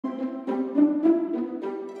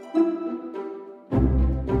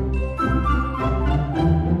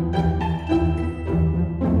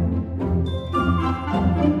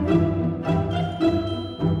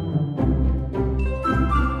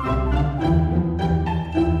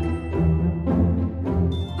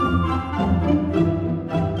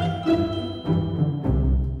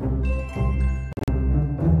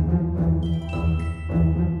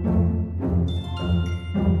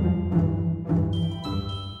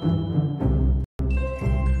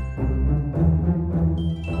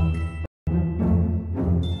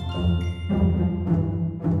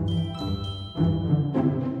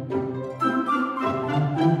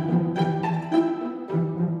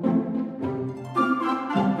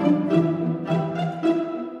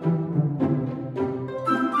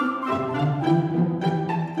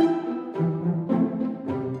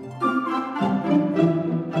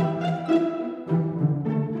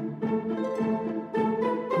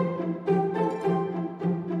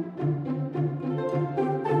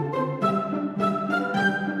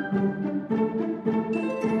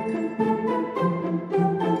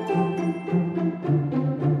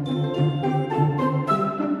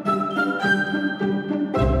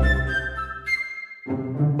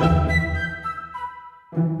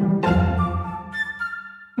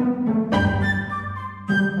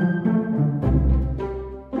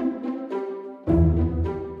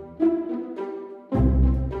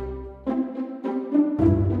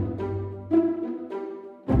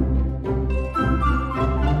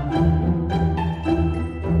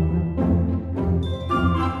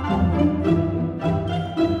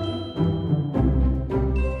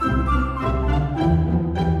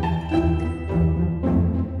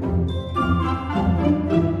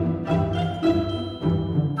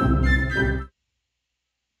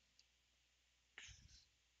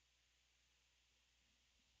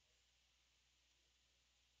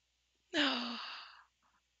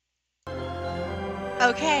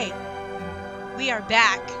Okay, we are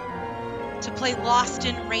back to play Lost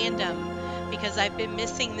in Random because I've been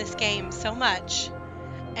missing this game so much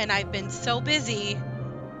and I've been so busy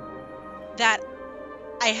that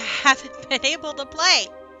I haven't been able to play.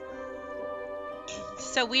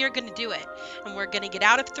 So we are going to do it and we're going to get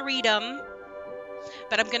out of Freedom,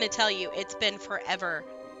 but I'm going to tell you, it's been forever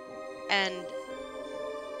and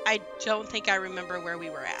I don't think I remember where we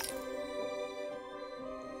were at.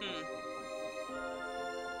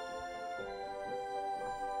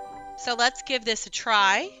 So let's give this a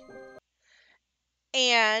try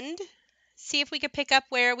and see if we can pick up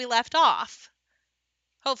where we left off.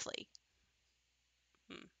 Hopefully.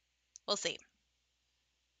 We'll see.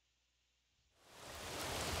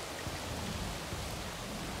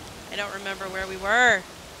 I don't remember where we were.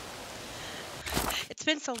 It's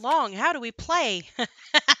been so long. How do we play?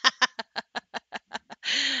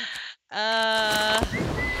 Oh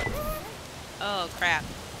crap.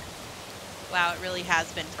 Wow, it really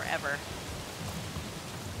has been forever.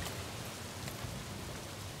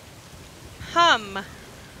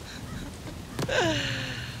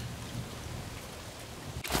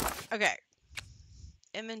 Okay.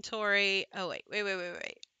 Inventory. Oh, wait.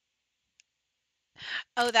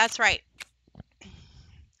 Oh, that's right.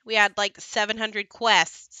 We had like 700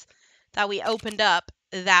 quests that we opened up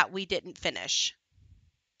that we didn't finish.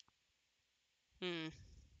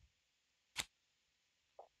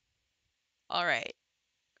 All right.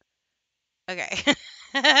 Okay.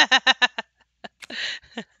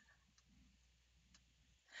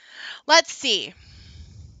 Let's see.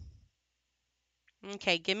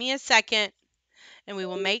 Okay, give me a second and we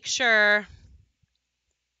will make sure.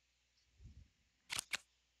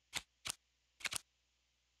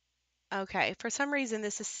 Okay, for some reason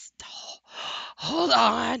this is... Hold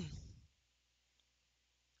on.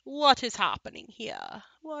 What is happening here?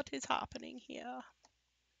 What is happening here?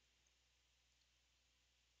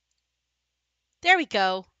 There we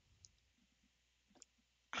go.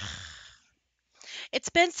 It's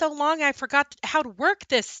been so long I forgot how to work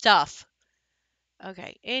this stuff.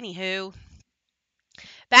 Okay, anywho.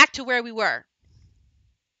 Back to where we were.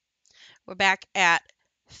 We're back at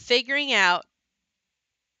figuring out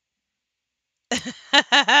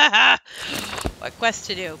what quest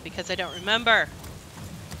to do because I don't remember.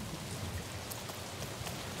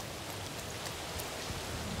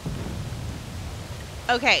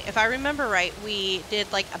 Okay, if I remember right, we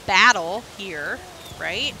did like a battle here,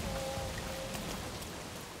 right?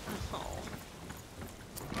 Oh.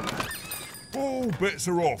 All bets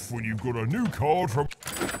are off when you've got a new card from...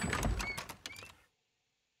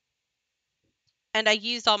 And I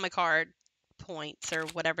used all my card points or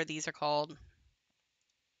whatever these are called.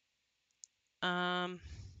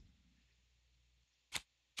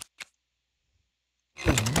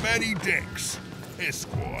 Matty Dex,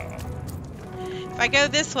 Esquire. If I go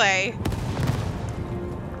this way...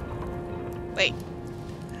 Wait.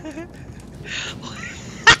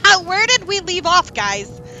 Where did we leave off,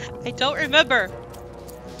 guys? I don't remember.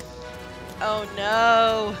 Oh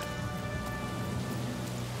no.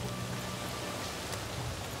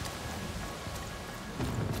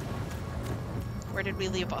 Where did we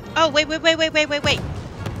leave off? Oh, wait. We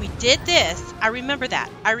did this. I remember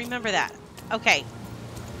that. Okay.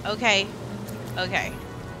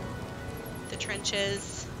 The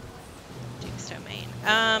trenches. Duke's Domain.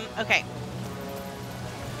 Okay.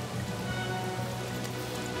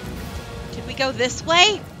 Did we go this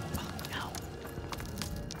way? Oh, no.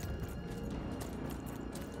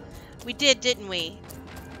 We did, didn't we?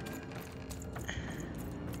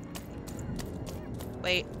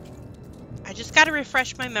 Wait. I just gotta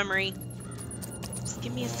refresh my memory. Just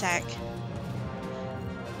give me a sec.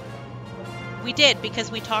 We did,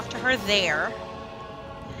 because we talked to her there.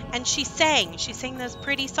 And she sang. She sang those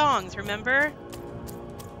pretty songs, remember?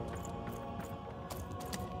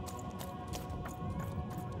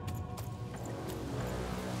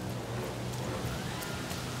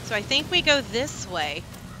 So I think we go this way.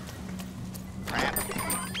 Crap.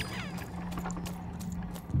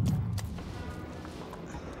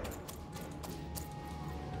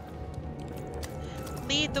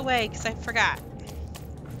 Lead the way, because I forgot.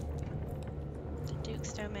 The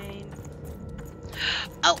Duke's Domain.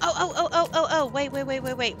 Oh, wait.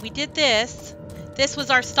 We did this. This was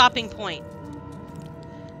our stopping point.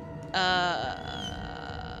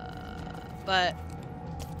 But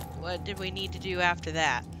what did we need to do after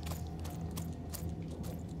that?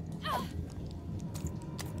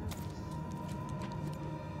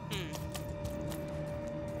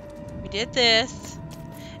 We did this,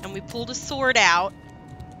 and we pulled a sword out,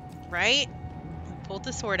 right? We pulled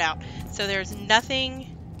the sword out. So there's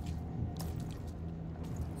nothing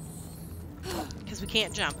because we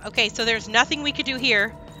can't jump. Okay, so there's nothing we could do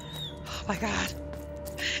here. Oh my god.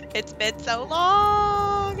 It's been so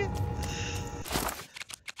long.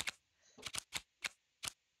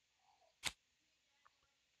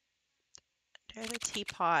 Under the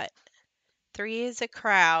teapot. 3 is a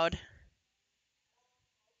crowd.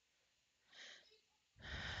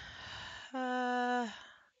 Down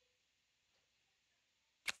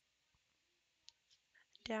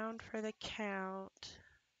for the count.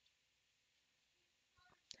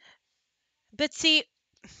 But see...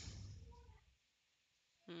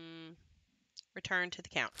 Return to the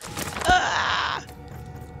count. Ah!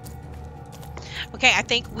 Okay, I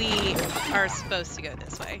think we are supposed to go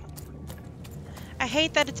this way. I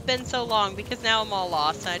hate that it's been so long because now I'm all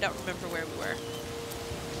lost and I don't remember where we were.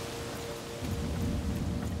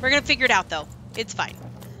 We're gonna figure it out though. It's fine.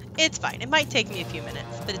 It's fine. It might take me a few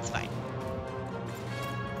minutes, but it's fine.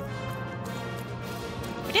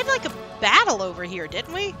 We did like a battle over here,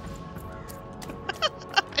 didn't we?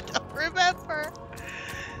 I don't remember.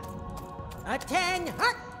 A 10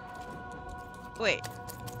 heart. Wait.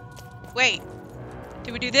 Wait.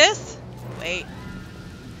 Did we do this? Wait.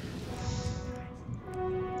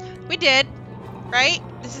 We did. Right?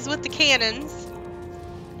 This is with the cannons.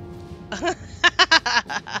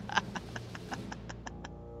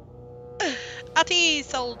 Ati,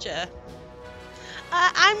 soldier.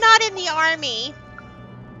 I'm not in the army.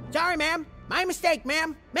 Sorry, ma'am. My mistake,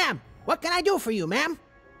 ma'am. Ma'am, what can I do for you, ma'am?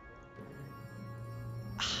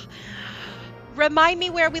 Remind me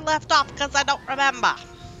where we left off, because I don't remember.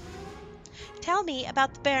 Tell me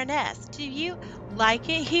about the Baroness. Do you like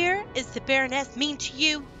it here? Is the Baroness mean to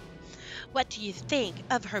you? What do you think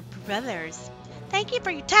of her brothers? Thank you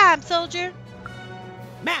for your time, soldier.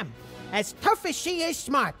 Ma'am, as tough as she is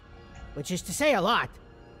smart, which is to say a lot,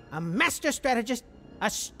 a master strategist, a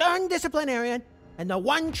stern disciplinarian, and the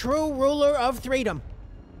one true ruler of freedom.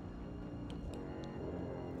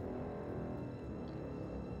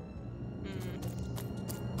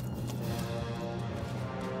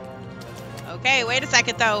 Okay, wait a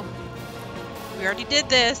second, though. We already did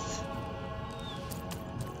this.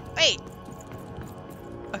 Wait.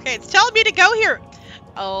 Okay, it's telling me to go here.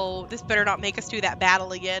 Oh, this better not make us do that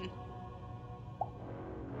battle again.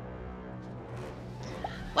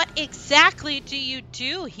 What exactly do you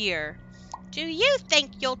do here? Do you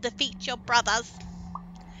think you'll defeat your brothers?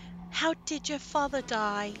 How did your father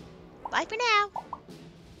die? Bye for now.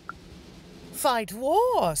 Fight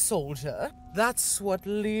war, soldier. That's what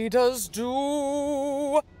leaders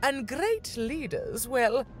do. And great leaders,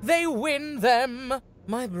 well, they win them.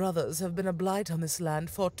 My brothers have been a blight on this land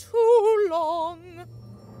for too long.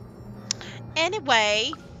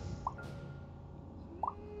 Anyway.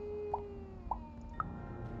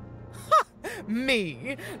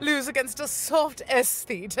 Me lose against a soft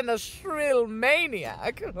aesthete and a shrill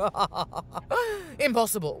maniac?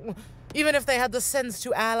 Impossible. Even if they had the sense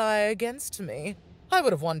to ally against me. I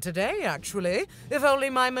would have won today, actually, if only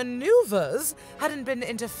my maneuvers hadn't been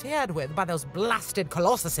interfered with by those blasted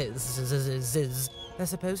colossuses. They're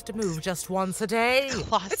supposed to move just once a day.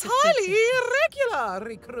 It's highly irregular,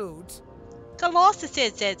 recruit.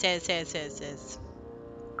 Colossuses.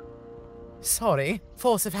 Sorry,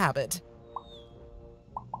 force of habit.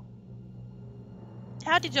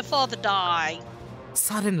 How did your father die?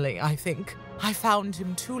 Suddenly, I think. I found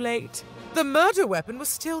him too late. The murder weapon was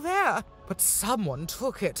still there, but someone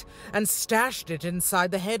took it and stashed it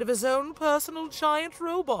inside the head of his own personal giant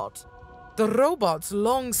robot. The robot's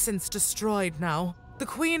long since destroyed now. The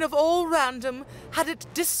Queen of All Random had it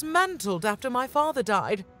dismantled after my father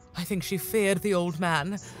died. I think she feared the old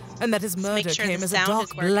man, and that his murder came as a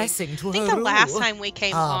dark blessing to her rule. I think the last time we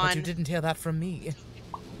came on... but you didn't hear that from me.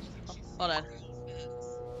 Hold on.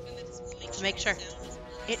 Let's make sure.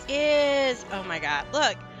 It is! Oh my god.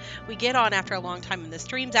 Look, we get on after a long time and the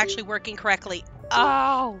stream's actually working correctly.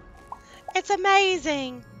 Oh! It's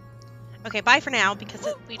amazing! Okay, bye for now, because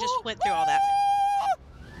we just went through all that.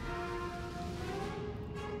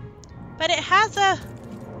 But it has a...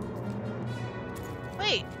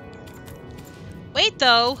 Wait. Wait,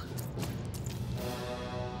 though.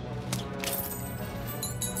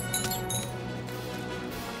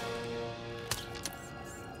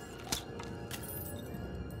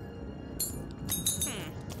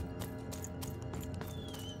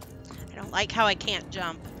 I don't like how I can't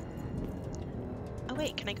jump. Oh,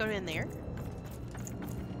 wait. Can I go in there?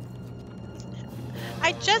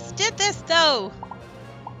 I just did this, though.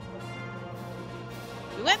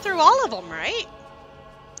 We went through all of them, right?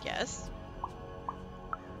 Yes.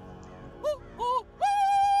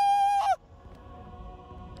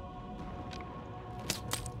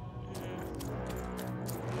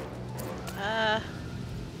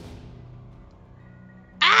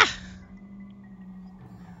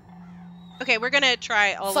 Okay, we're gonna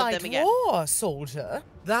try all of them again. War, soldier.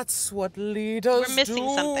 That's what leaders We're missing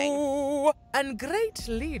do. something. And great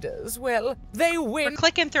leaders, well, they We're win.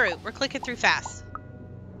 clicking through. We're clicking through fast.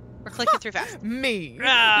 We're clicking through fast. Me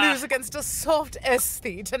Ah. lose against a soft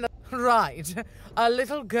aesthete and right. A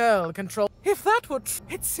little girl control. If that were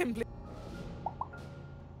it's simply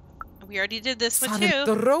We already did this one Sonic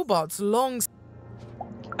the too. robot's long.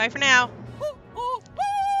 Bye for now.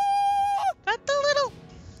 But the little.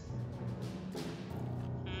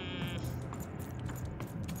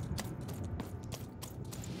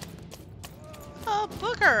 Oh,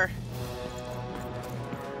 booger.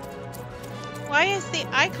 Why is the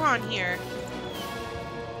icon here?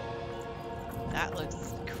 That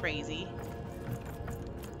looks crazy.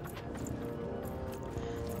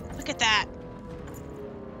 Look at that.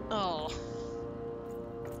 Oh.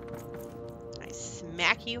 I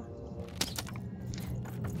smack you.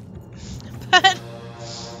 But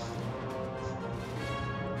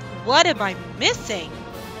what am I missing?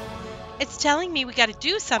 It's telling me we gotta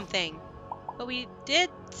do something. But we did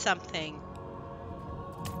something.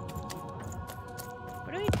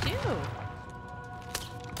 What do we do?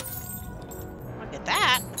 Look at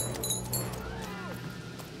that.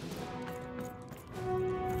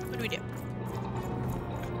 What do we do?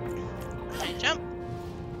 Can I jump?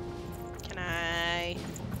 Can I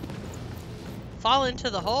fall into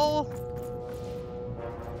the hole?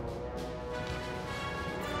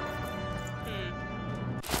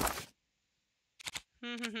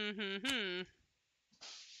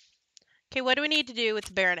 Okay, what do we need to do with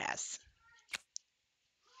the Baroness?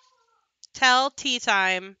 Tell Tea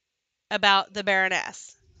Time about the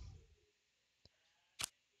Baroness.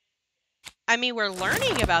 I mean, we're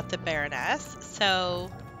learning about the Baroness, so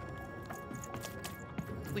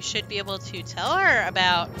we should be able to tell her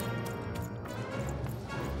about...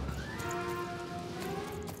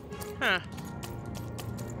 Huh.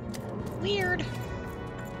 Weird.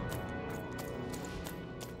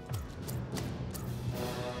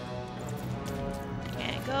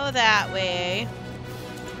 Can't go that way.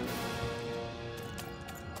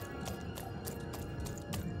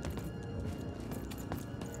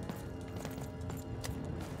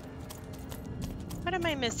 What am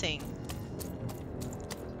I missing?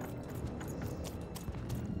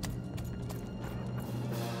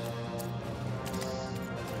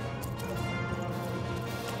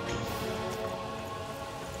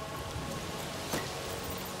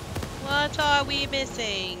 What are we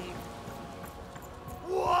missing?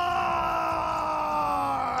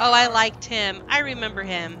 Oh, I liked him. I remember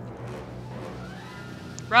him.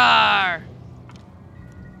 Rawr!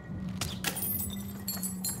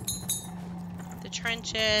 The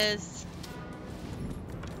trenches.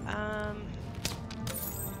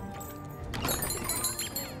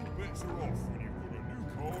 Bets are off when you've got a new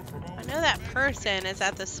card from I know that person is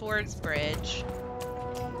at the Swords Bridge.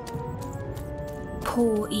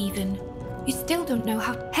 Poor Even. You still don't know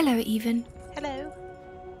how. Hello, Even. Hello.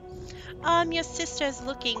 Your sister's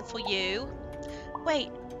looking for you.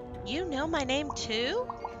 Wait, you know my name too?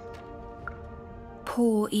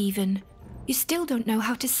 Poor Even. You still don't know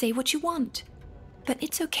how to say what you want. But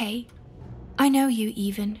it's okay. I know you,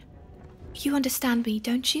 Even. You understand me,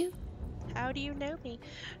 don't you? How do you know me?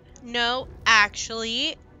 No,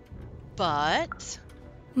 actually, but...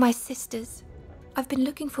 My sisters. I've been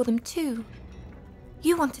looking for them too.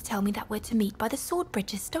 You want to tell me that we're to meet by the sword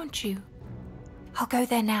bridges, don't you? I'll go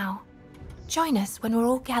there now. Join us when we're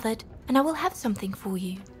all gathered, and I will have something for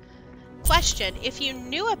you. Question, if you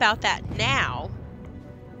knew about that now,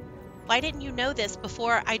 why didn't you know this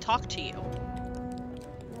before I talked to you?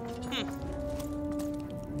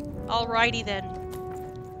 Alrighty then.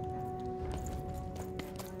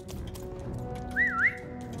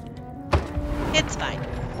 It's fine.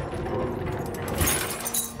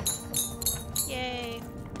 Yay.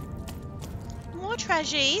 More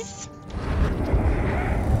treasures.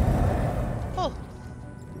 Oh.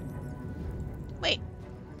 Wait.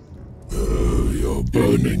 You're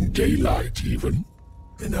burning daylight, Even.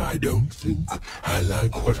 And I don't think I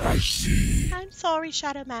like what I see. I'm sorry,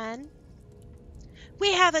 Shadow Man.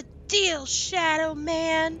 We have a deal, Shadow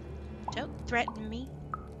Man. Don't threaten me.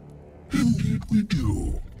 Indeed we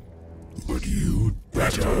do. But you'd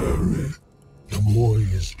better. The boy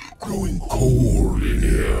is growing cold in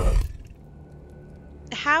here.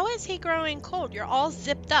 How is he growing cold? You're all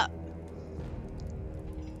zipped up.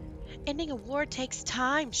 Ending a war takes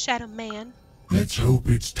time, Shadow Man. Let's hope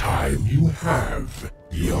it's time you have,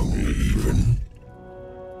 young Even.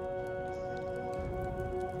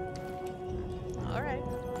 Alright.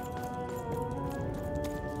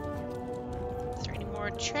 Is there any more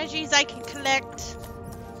treasures I can collect?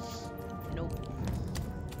 Nope.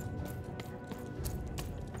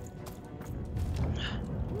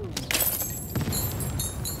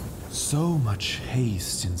 So much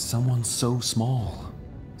haste in someone so small.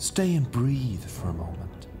 Stay and breathe for a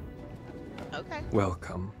moment. Okay.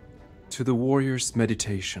 Welcome to the warrior's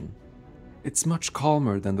meditation. It's much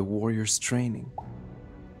calmer than the warrior's training.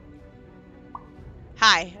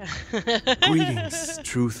 Hi. Greetings,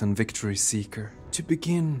 truth and victory seeker. To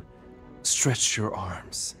begin, stretch your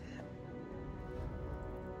arms.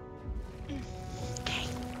 Okay.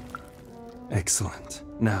 Excellent.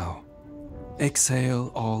 Now,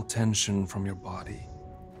 exhale all tension from your body.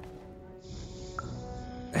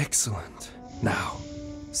 Excellent. Now,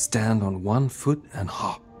 stand on one foot and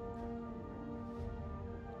hop.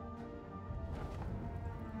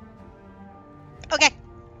 Okay.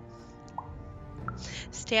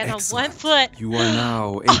 Stand Excellent. on one foot. You are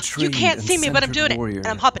now a Oh, you trained can't and see me, but I'm centered doing it. warrior,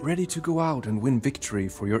 I'm hopping. ready to go out and win victory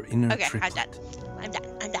for your inner Okay, triplet. I'm done. I'm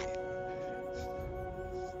done. I'm done.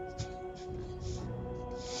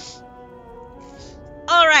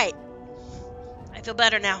 All right. I feel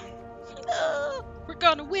better now. We're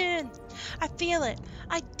gonna win. I feel it.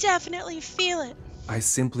 I definitely feel it. I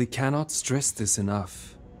simply cannot stress this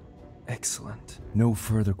enough. Excellent. No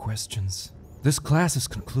further questions. This class is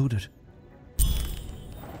concluded.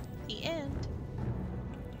 The end.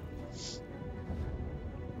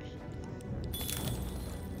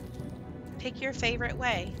 Pick your favorite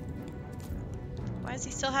way. Why does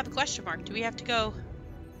he still have a question mark? Do we have to go?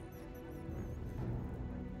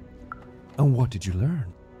 And what did you learn?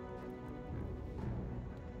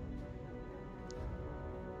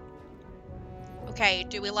 Okay,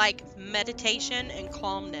 do we like meditation and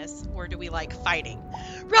calmness, or do we like fighting?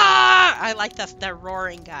 Roar! I like the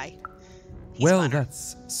roaring guy. He's Well, funner.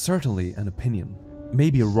 that's certainly an opinion.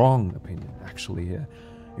 Maybe a wrong opinion, actually.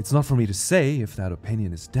 It's not for me to say if that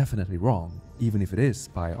opinion is definitely wrong, even if it is,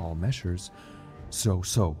 by all measures, so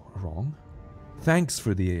wrong. Thanks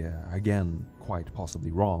for the, again, quite possibly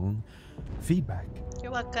wrong feedback.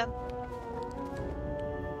 You're welcome.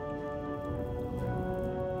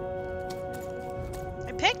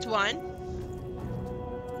 I picked one.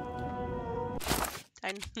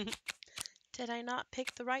 Did I not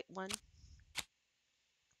pick the right one?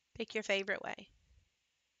 Pick your favorite way.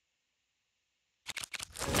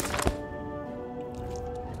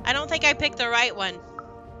 I don't think I picked the right one.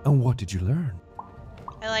 And what did you learn?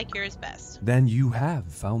 I like yours best. Then you have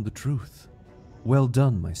found the truth. Well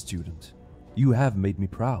done, my student. You have made me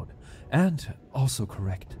proud, and also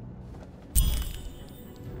correct.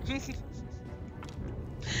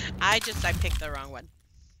 I picked the wrong one.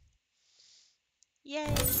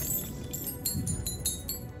 Yay.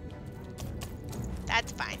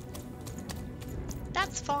 That's fine.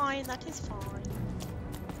 That's fine. That is fine.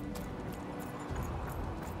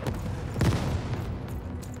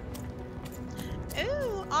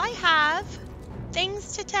 Ooh, I have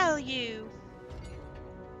things to tell you.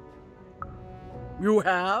 You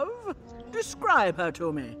have? Describe her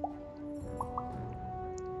to me.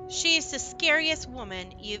 She's the scariest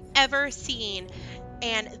woman you've ever seen,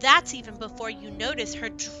 and that's even before you notice her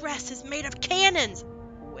dress is made of cannons.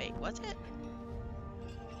 Wait, was it?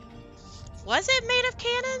 Was it made of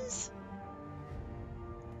cannons?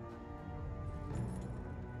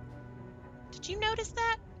 Did you notice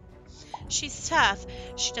that? She's tough.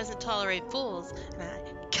 She doesn't tolerate fools, and I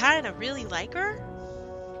kind of really like her.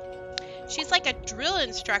 She's like a drill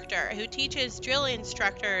instructor who teaches drill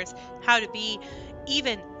instructors how to be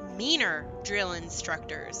even meaner drill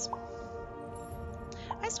instructors.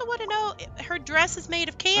 I still want to know if her dress is made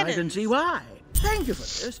of cannons. I can see why. Thank you for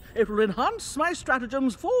this. It will enhance my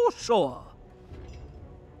stratagems for sure.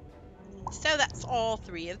 So that's all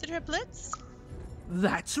three of the triplets?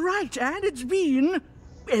 That's right, and it's been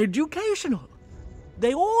educational.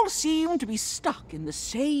 They all seem to be stuck in the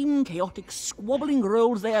same chaotic, squabbling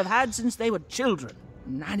roles they have had since they were children.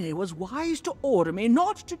 Nanny was wise to order me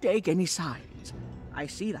not to take any sides. I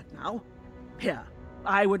see that now. Here,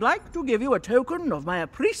 I would like to give you a token of my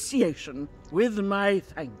appreciation with my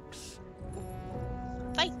thanks.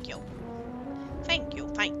 Thank you. Thank you,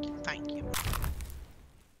 thank you, thank you.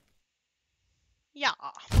 Yeah.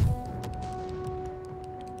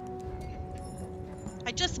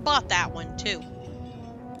 I just bought that one, too.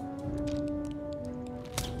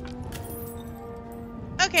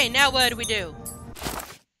 Okay, now what do we do?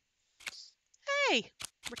 Hey,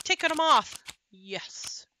 we're ticking them off.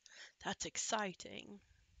 Yes, that's exciting.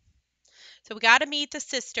 So we gotta meet the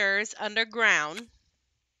sisters underground.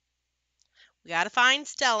 We gotta find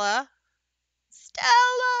Stella. Stella!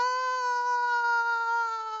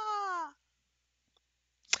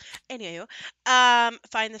 Anyway,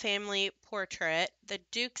 find the family portrait, the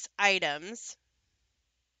Duke's items.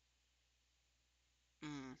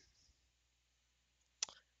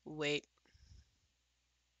 Wait.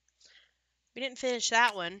 We didn't finish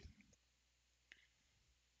that one.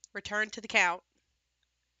 Return to the count.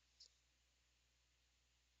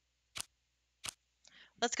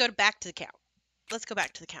 Let's go back to the count. Let's go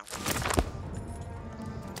back to the count.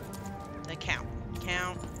 The count.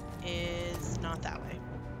 Count is not that way.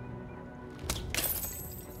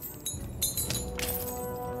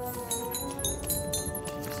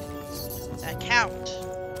 The count.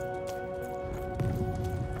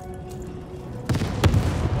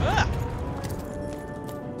 Ugh.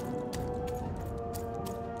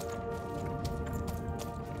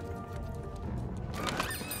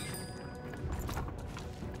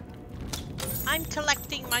 I'm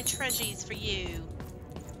collecting my treasures for you.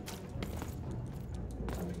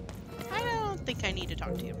 I don't think I need to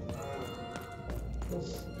talk to you.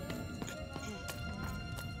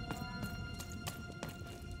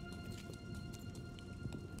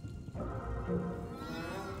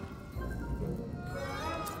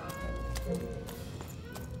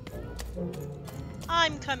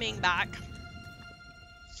 I'm coming back.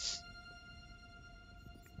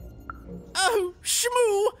 Oh,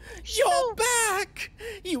 Shmoo! You're back!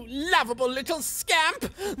 You lovable little scamp!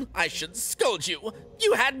 I should scold you.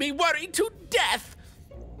 You had me worried to death.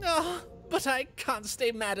 Oh, but I can't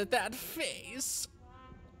stay mad at that face.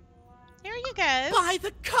 Here you go. By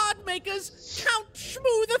the card makers, Count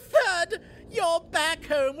Shmoo the Third! You're back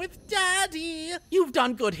home with Daddy! You've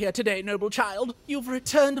done good here today, noble child. You've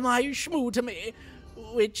returned my Shmoo to me,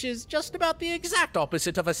 which is just about the exact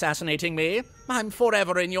opposite of assassinating me. I'm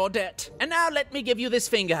forever in your debt. And now let me give you this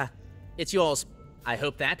finger. It's yours. I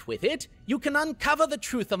hope that, with it, you can uncover the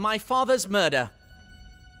truth of my father's murder.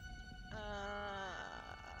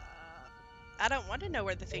 I don't want to know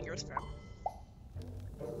where the finger's from.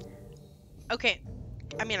 Okay.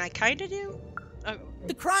 I mean, I kind of do. Oh.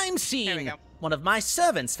 The crime scene. There we go. One of my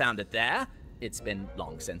servants found it there. It's been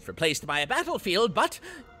long since replaced by a battlefield, but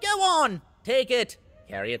go on. Take it.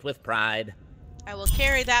 Carry it with pride. I will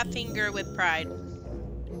carry that finger with pride.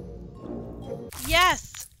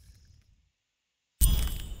 Yes!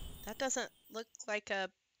 That doesn't look like a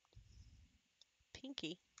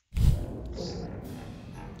pinky.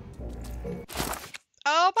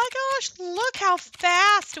 Oh my gosh, look how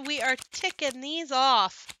fast we are ticking these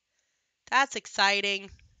off. That's exciting.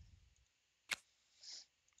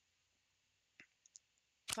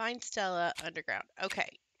 Find Stella underground. Okay.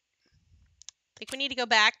 I think we need to go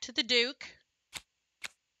back to the Duke.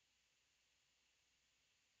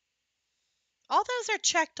 All those are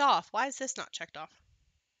checked off. Why is this not checked off?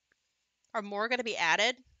 Are more going to be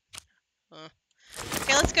added?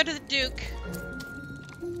 Okay, let's go to the Duke.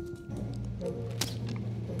 Ooh,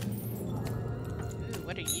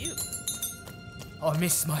 what are you? I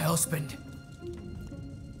miss my husband.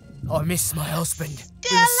 I miss my husband.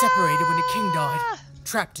 We were separated when the king died,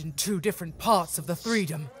 trapped in two different parts of the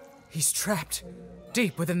Freedom. He's trapped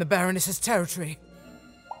deep within the Baroness's territory.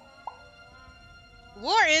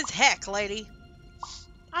 War is heck, lady.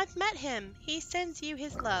 I've met him. He sends you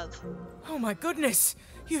his love. Oh my goodness!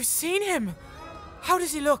 You've seen him! How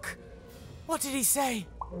does he look? What did he say?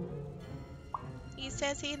 He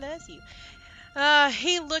says he loves you.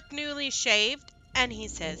 He looked newly shaved, and he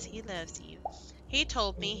says he loves you. He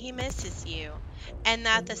told me he misses you, and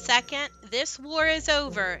that the second this war is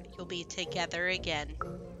over, you'll be together again.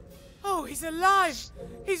 Oh, he's alive!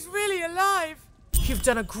 He's really alive! You've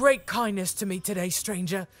done a great kindness to me today,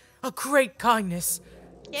 stranger. A great kindness.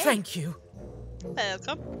 Yay. Thank you.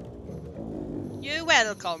 Welcome. You're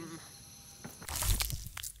welcome.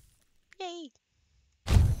 Yay.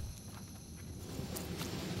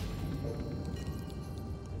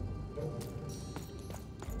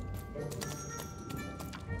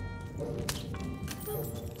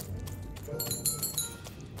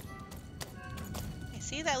 I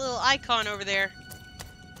see that little icon over there.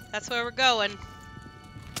 That's where we're going.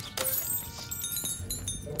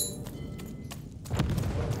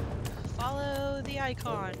 Follow the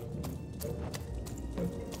icon.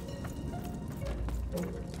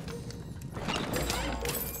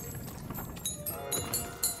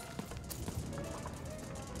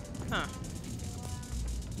 Huh.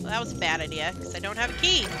 Well, that was a bad idea, because I don't have a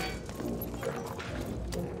key.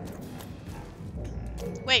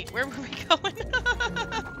 Wait, where were we going?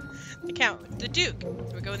 The Count. The Duke.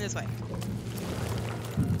 We're going this way.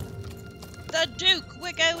 The Duke!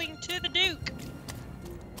 We're going to the Duke!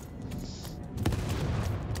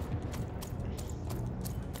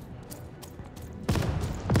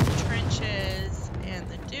 Trenches, and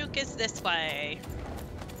the Duke is this way.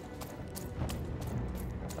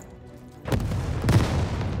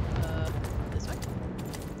 This way?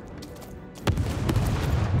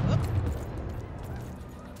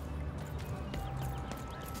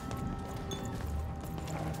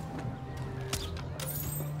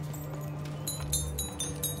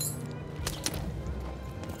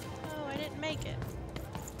 make it.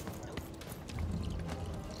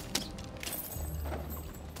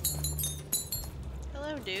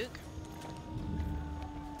 Hello, Duke.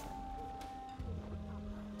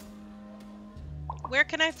 Where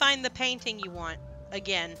can I find the painting you want?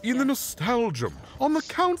 Again. In the Nostalgium, on the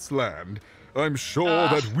Count's land. I'm sure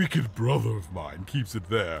that wicked brother of mine keeps it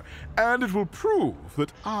there, and it will prove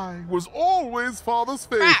that I was always Father's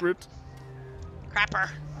favorite. Crapper.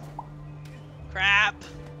 Crap.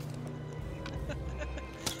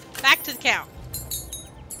 Back to the Count.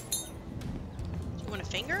 Do you want a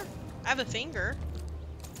finger? I have a finger.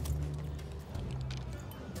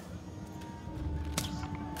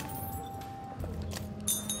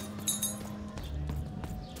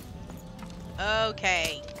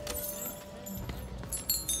 Okay.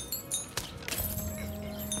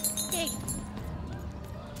 Yay.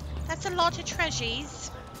 That's a lot of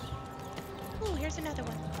treasures. Ooh, here's another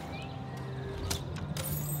one.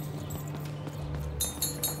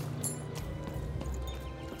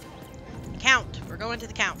 Count. We're going to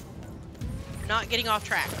the Count. We're not getting off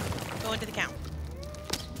track. Going to the Count.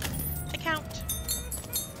 The Count.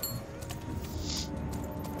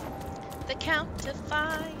 The Count to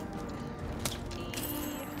find.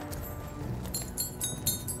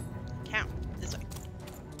 Count. This way.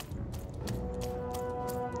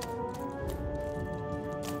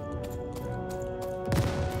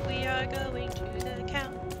 We are going to the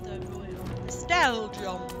Count, the Royal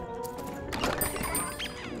Nostalgium.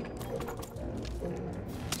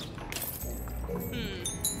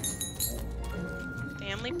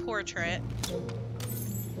 Family portrait.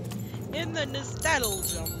 In the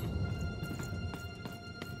Nostalgium.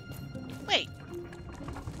 Wait.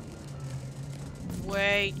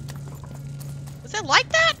 Wait. Was it like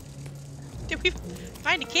that? Did we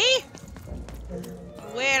find a key?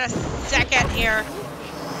 Wait a second here.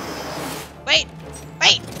 Wait.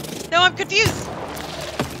 Wait. No, I'm confused.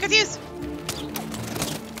 I'm confused.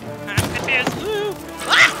 I'm confused. Ooh.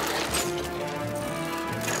 Ah!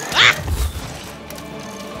 Ah!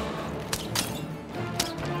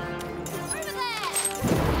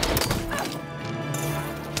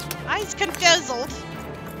 Eyes confuzzled.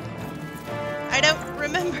 I don't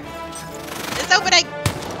remember. It's opening.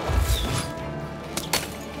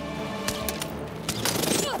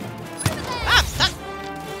 Ah, stop.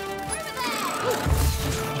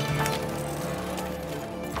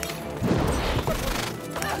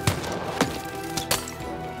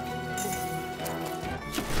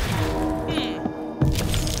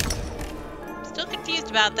 Still confused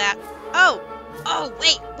about that. Oh,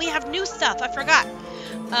 wait. We have new stuff. I forgot.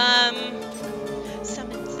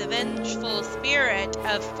 Summons the vengeful spirit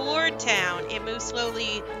of Ford Town. It moves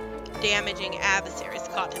slowly, damaging adversaries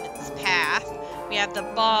caught in its path. We have the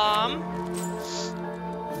bomb.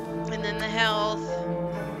 And then the health.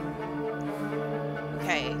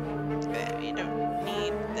 Okay. You don't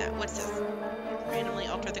need that. What's this? Randomly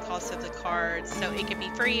alter the cost of the cards. So it can be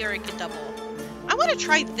free or it can double. I want to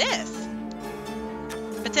try this.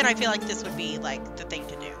 But then I feel like this would be like the thing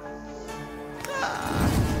to do.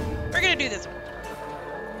 We're gonna do this one.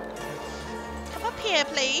 Come up here,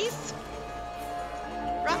 please.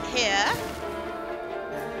 Right here.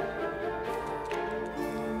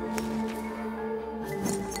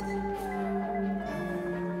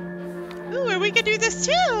 Ooh, and we can do this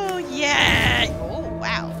too. Yeah. Oh,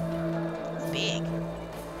 wow. It's big.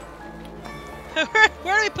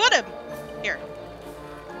 Where do we put him? Here.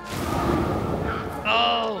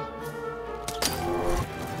 Oh.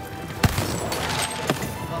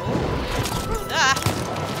 Ah.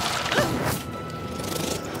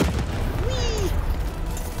 Whee.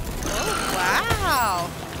 Oh, wow.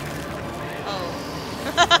 Oh.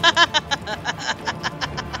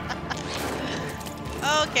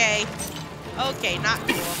 Okay. Okay, not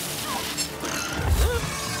cool.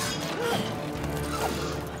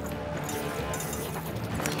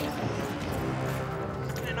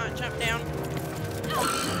 Can I not jump down?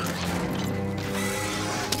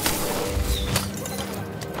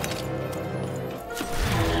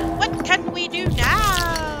 What can we do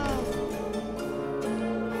now?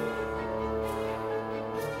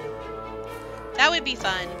 That would be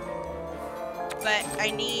fun. But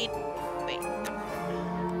I need... Wait.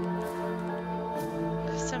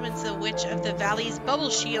 Summons the Witch of the Valley's Bubble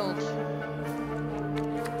Shield.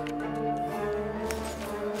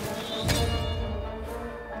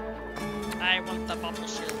 I want the bubble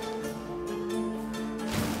shield.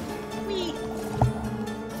 Whee!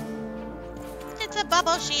 It's a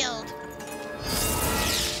bubble shield.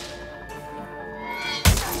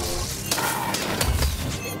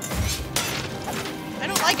 I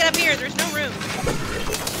don't like it up here. There's no room.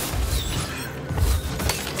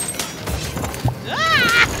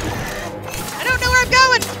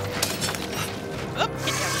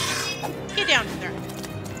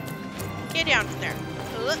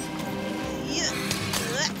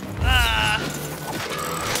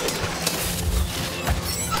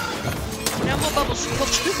 Bubble bubble shield.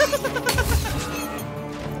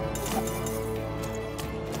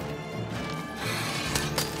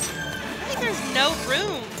 I think there's no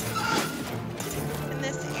room in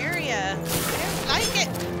this area. I don't like it.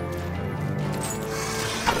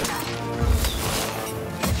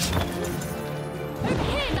 Over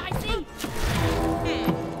here, Dicey!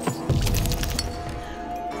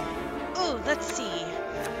 Oh, let's see.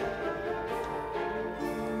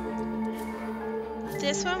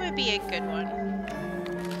 This one would be a good one.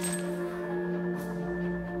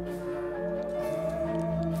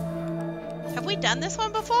 Have we done this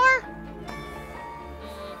one before?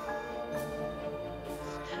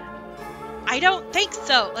 I don't think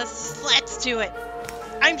so. Let's do it.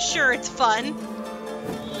 I'm sure it's fun.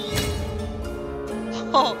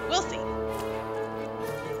 Oh, we'll see.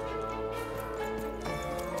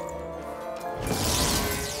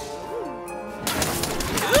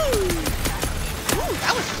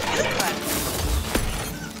 That was really fun.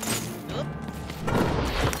 Oop.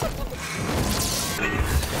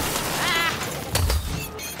 Ah.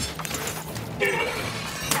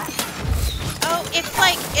 Oh,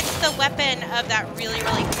 it's the weapon of that really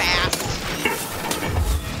fast.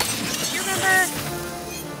 Do you remember?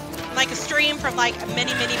 Like a stream from like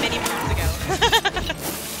many moons ago.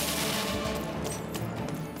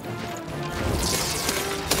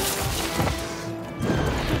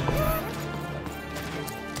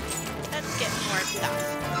 Let's get more stuff.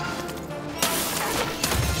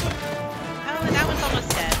 Oh, that one's almost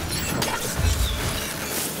dead.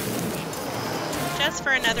 Just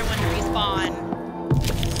for another one to respawn.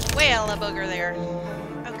 Whale a booger there.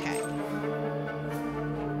 Okay.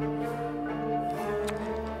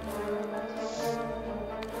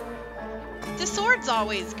 The sword's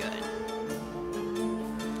always good.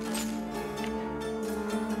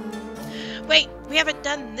 Wait, we haven't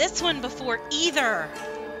done this one before either.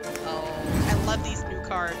 Oh, I love these new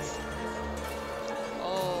cards.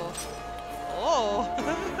 Oh. Oh.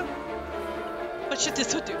 What should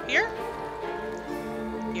this one do? Here?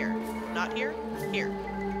 Here. Not here? Here.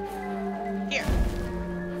 Here.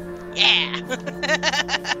 Yeah!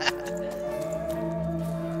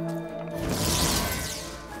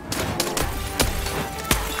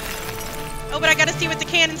 Oh, but I gotta see what the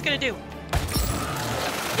cannon's gonna do.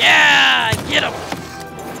 Yeah! Get him!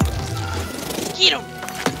 Get him!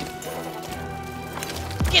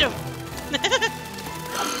 Get him!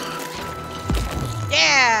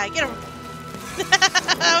 Yeah! Get him!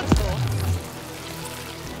 That was cool.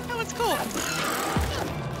 That was cool.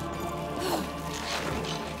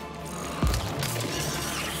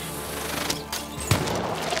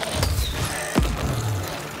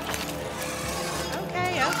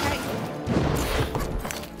 Okay.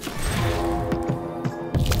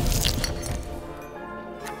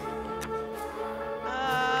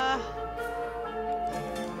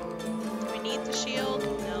 Do we need the shield?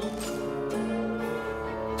 No.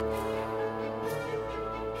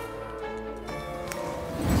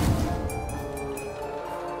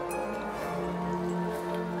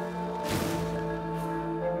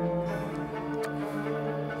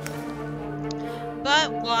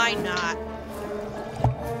 But why not?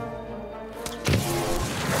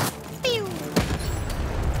 Pew.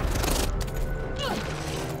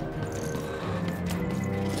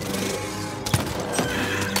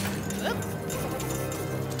 Whoop.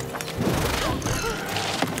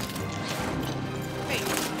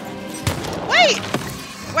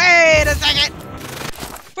 Wait a second!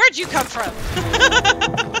 Where'd you come from?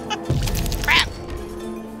 Crap!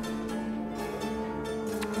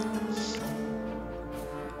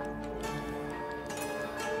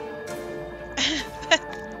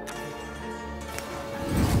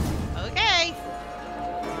 Okay.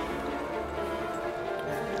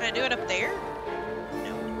 Can I do it up there?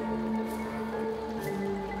 No.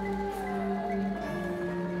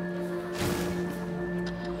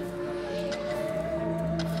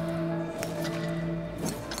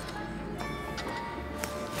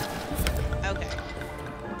 Okay.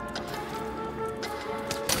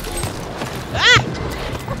 Ah!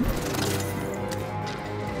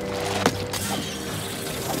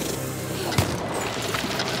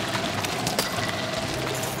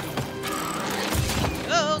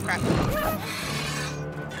 Oh, crap.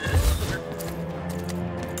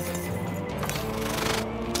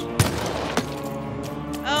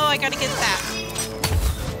 Oh, I gotta get that.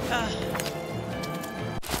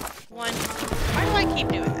 One. Why do I keep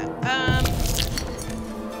doing that?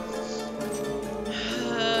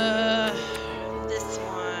 This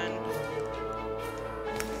one.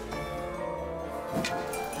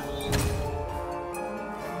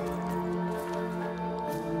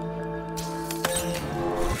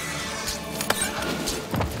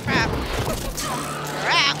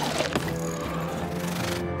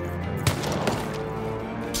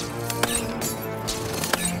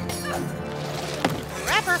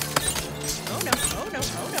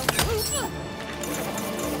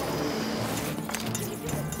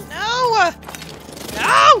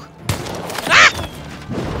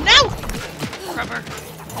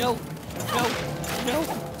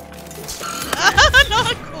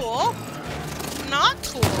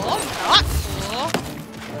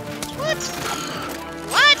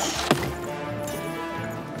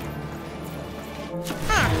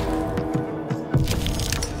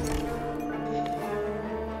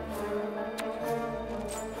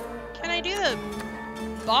 I do the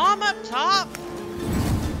bomb up top?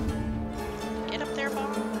 Get up there,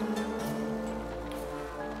 bomb.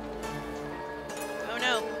 Oh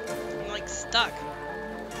no, I'm like stuck.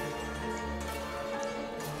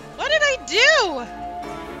 What did I do?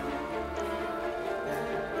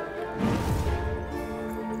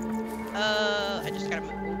 I just gotta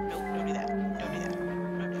move. Oh, nope, don't do that. Don't do that.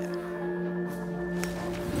 Don't do that.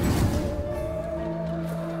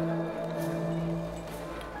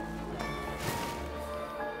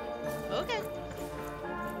 Okay.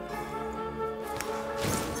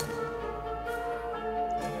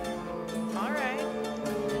 All right.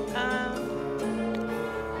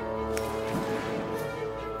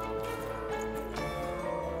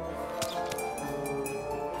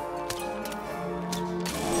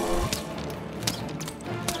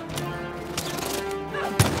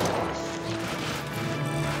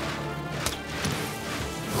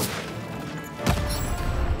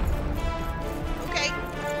 Okay.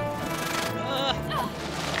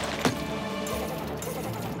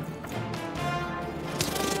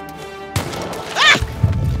 Ah!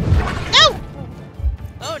 No!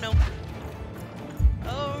 Oh no.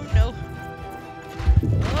 Oh no.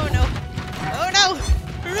 Oh no. Oh no!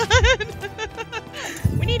 Run!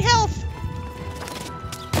 We need health!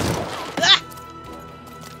 Ah!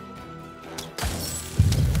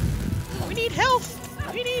 We need health!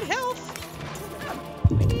 We need health!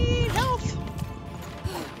 We need health!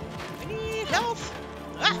 We need health!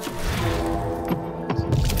 Ah!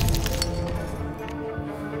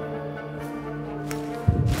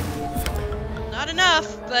 Not enough,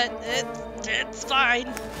 but it's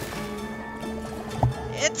fine.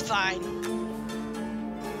 It's fine.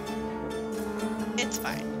 It's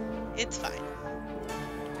fine. It's fine.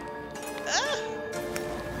 Ah!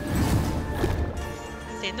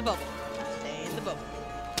 Stay in the bubble. Stay in the bubble.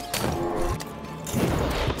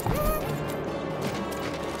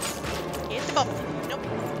 Stay in the bubble. Nope.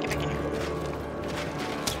 Get back in here.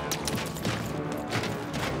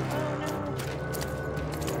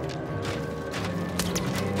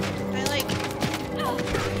 I like...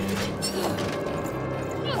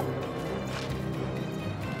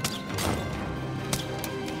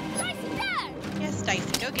 Yes,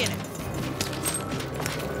 Dicey, go get it.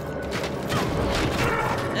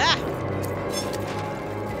 Ah!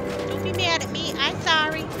 Don't be mad at me. I'm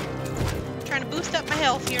sorry. I'm trying to boost up my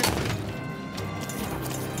health here.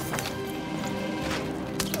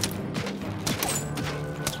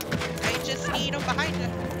 I just need them behind you.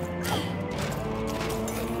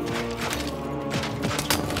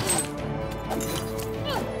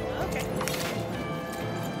 Okay.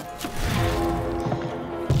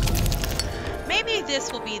 Maybe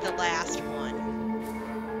this will be the last one.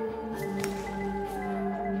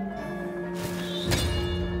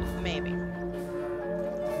 Maybe.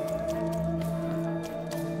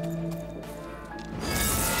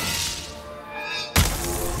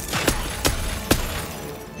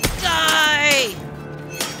 Die!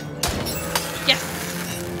 Yes!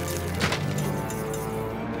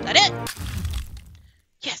 That it?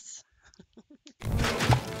 Yes!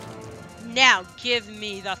 Now give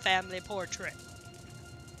me the family portrait.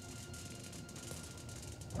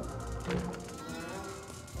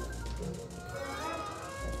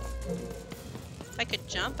 If I could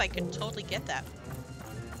jump, I could totally get that.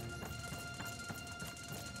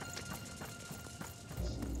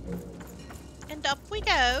 And up we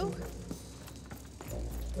go.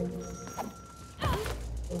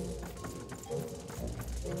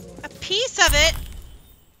 A piece of it.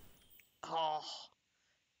 Oh.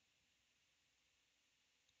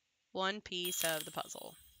 One piece of the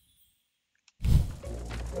puzzle.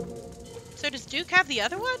 So does Duke have the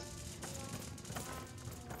other one?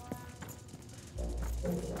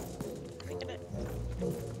 Look at it.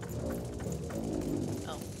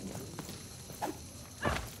 Oh.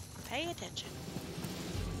 Pay attention.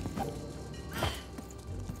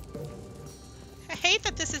 I hate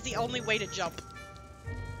that this is the only way to jump.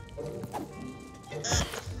 Ugh.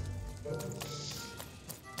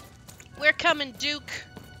 We're coming, Duke.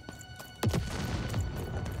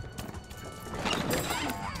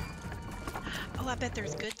 Oh, I bet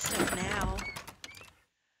there's good stuff now.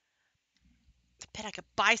 I bet I could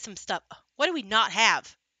buy some stuff. What do we not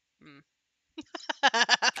have?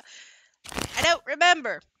 I don't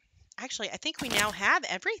remember. Actually, I think we now have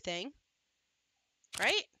everything.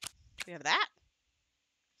 Right? We have that.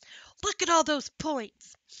 Look at all those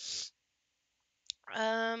points.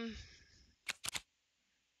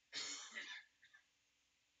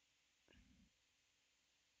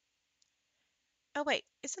 Oh wait,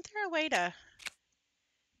 isn't there a way to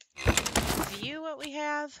view what we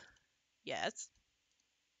have? Yes.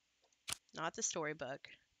 Not the storybook.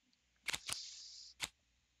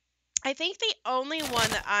 I think the only one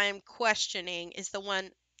that I'm questioning is the one,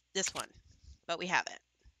 this one, but we have it.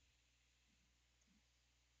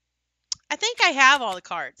 I think I have all the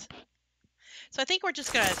cards. So I think we're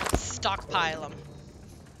just gonna stockpile them.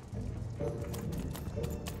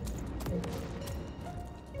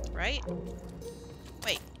 Right?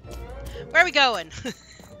 Wait. Where are we going?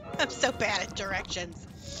 I'm so bad at directions.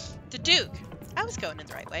 The Duke. I was going in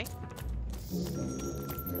the right way.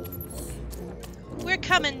 We're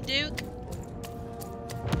coming, Duke.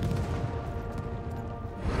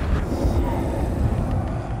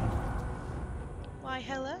 Why,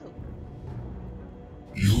 hello.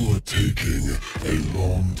 You're taking a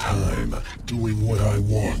long time doing what I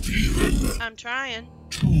want, even. I'm trying.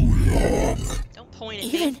 Too long. Don't point at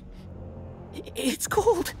Even, me. it's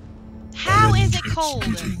cold. How is it cold?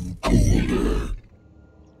 Getting colder.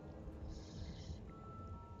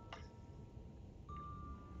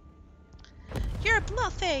 You're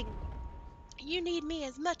bluffing. You need me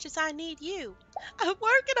as much as I need you. I'm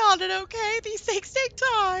working on it, okay? These things take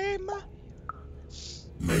time.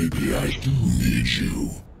 Maybe I do need you.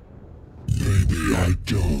 Maybe I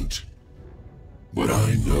don't. But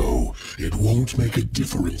I know it won't make a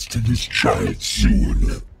difference to this child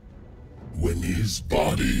soon. When his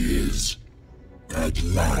body is, at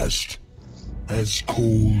last, as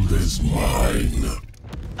cold as mine.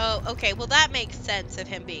 Oh, okay. Well, that makes sense of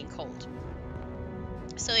him being cold.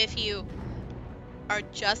 So if you are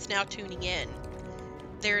just now tuning in,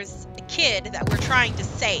 there's a kid that we're trying to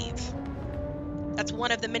save. That's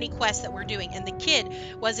one of the many quests that we're doing. And the kid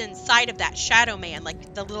was inside of that Shadow Man,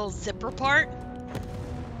 like the little zipper part.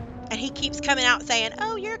 And he keeps coming out saying,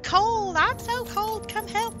 oh, you're cold. I'm so cold. Come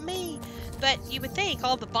help me. But you would think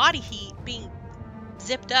all the body heat being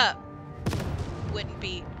zipped up wouldn't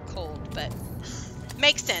be cold, but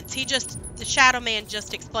makes sense. The Shadow Man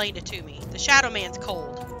just explained it to me. The Shadow Man's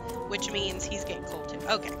cold, which means he's getting cold too.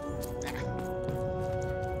 Okay.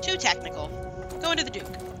 Too technical. Going to the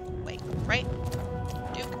Duke. Wait, right?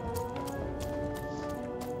 Duke.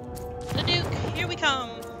 The Duke, here we come.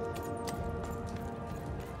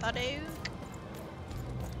 The Duke.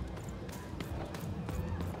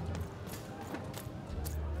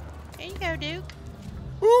 Here you go, Duke.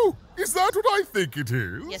 Oh, is that what I think it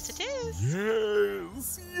is? Yes, it is.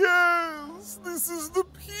 Yes, yes, this is the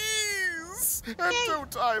piece. And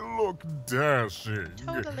don't I look dashing?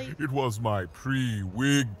 Totally. It was my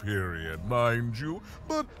pre-wig period, mind you.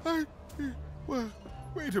 But well,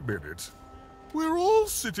 wait a minute. We're all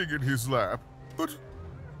sitting in his lap, but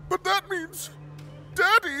that means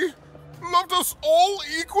Daddy loved us all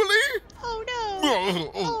equally? Oh,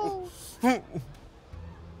 no. Oh.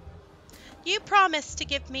 You promised to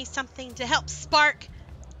give me something to help spark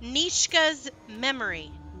Nishka's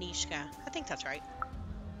memory. Nishka. I think that's right.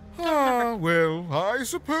 Well, I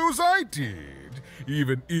suppose I did,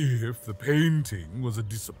 even if the painting was a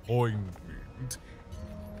disappointment.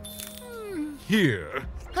 Here,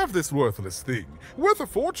 have this worthless thing, worth a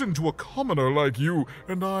fortune to a commoner like you,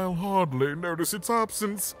 and I'll hardly notice its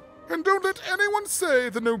absence. And don't let anyone say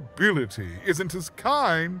the nobility isn't as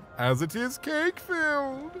kind as it is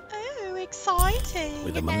cake-filled. Oh, exciting.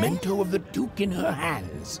 With a memento of the Duke in her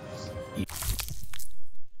hands.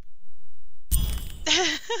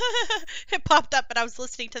 It popped up, but I was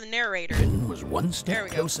listening to the narrator. Was one step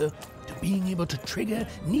closer to being able to trigger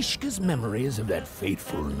Nishka's memories of that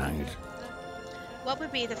fateful night. What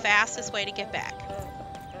would be the fastest way to get back?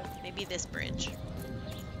 Maybe this bridge.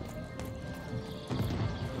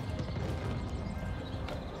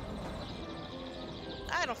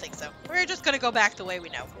 I don't think so. We're just gonna go back the way we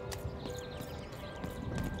know.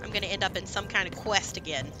 I'm gonna end up in some kind of quest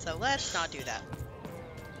again, so let's not do that.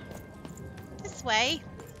 This way.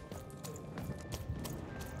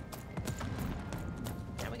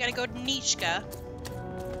 Now we gotta go to Nishka.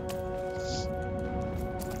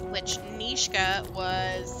 Which Nishka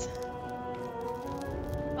was...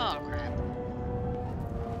 Oh, crap.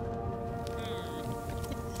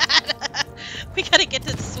 We gotta get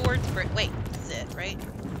to the swords bridge. Wait, this is it, right?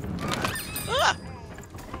 Ah!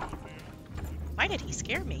 Why did he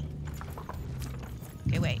scare me?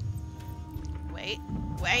 Okay, wait. Wait.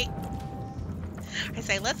 I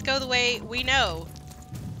say, let's go the way we know.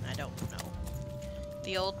 I don't know.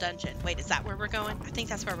 The old dungeon. Wait, is that where we're going? I think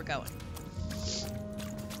that's where we're going.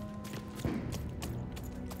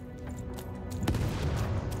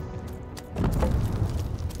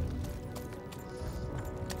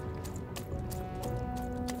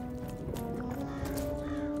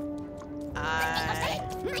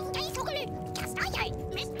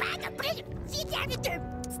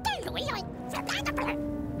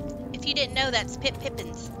 If you didn't know, that's Pip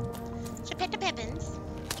Pippins. Pip Pippins.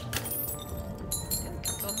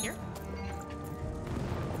 Go here.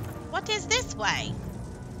 What is this way?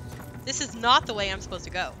 This is not the way I'm supposed to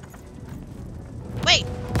go. Wait.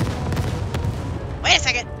 Wait a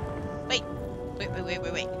second. Wait.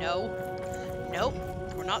 Wait. No. Nope.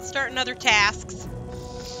 We're not starting other tasks.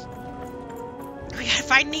 We gotta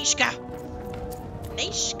find Nishka.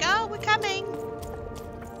 Nishka, we're coming.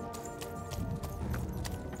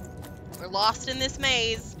 We're lost in this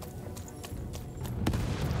maze.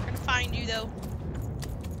 We're gonna find you though.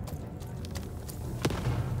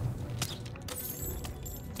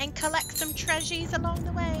 And collect some treasures along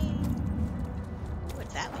the way.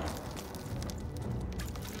 What's that way?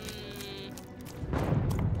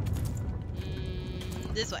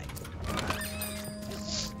 This way.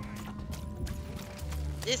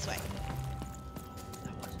 This way.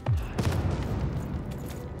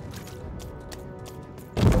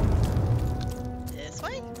 This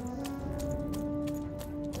way?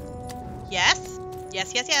 Yes.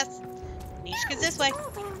 Yes. Nishka's this way.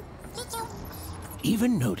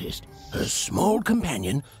 Even noticed her small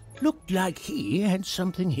companion looked like he had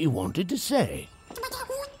something he wanted to say.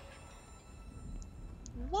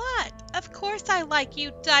 What? Of course I like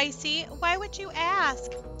you, Dicey. Why would you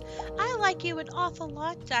ask? I like you an awful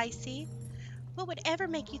lot, Dicey. What would ever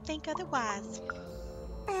make you think otherwise?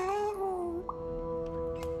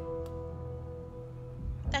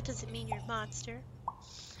 That doesn't mean you're a monster.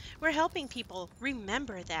 We're helping people.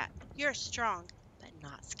 Remember that. You're strong, but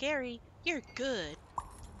not scary. You're good.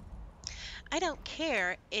 I don't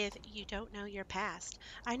care if you don't know your past.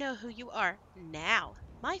 I know who you are now.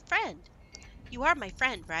 My friend. You are my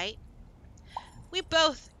friend, right? We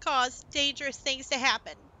both cause dangerous things to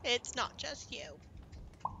happen. It's not just you.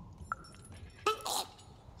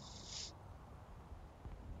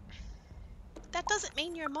 That doesn't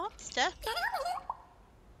mean you're a monster.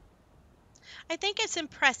 I think it's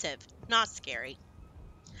impressive, not scary.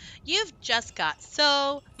 You've just got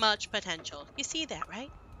so much potential. You see that,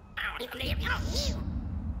 right?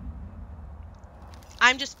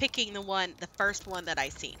 I'm just picking the first one that I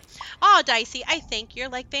see. Aw, Dicey, I think you're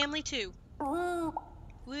like family too.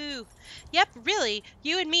 Woo. Yep, really,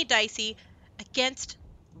 you and me, Dicey, against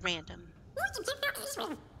random.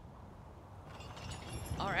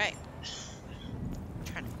 Alright.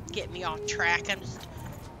 Trying to get me off track. I'm just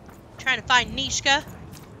trying to find Nishka.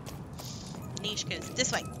 Nishka's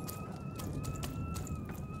this way.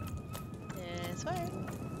 This way.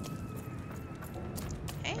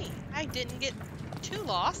 Hey, I didn't get too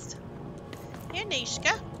lost. Here,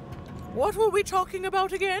 Nishka. What were we talking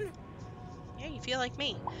about again? Yeah, you feel like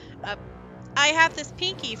me. I have this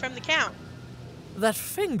pinky from the Count. That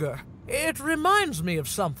finger. It reminds me of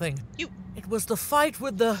something. It was the fight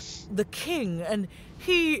with the king, and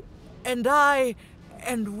he, and I,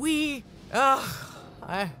 and we.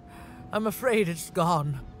 I'm afraid it's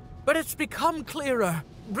gone. But it's become clearer.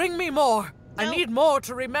 Bring me more. No. I need more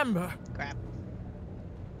to remember. Crap.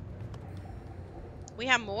 We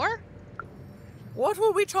have more? What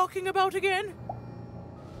were we talking about again?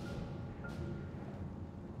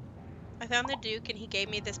 I found the Duke and he gave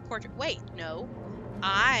me this portrait. Wait, no.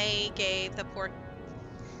 I gave the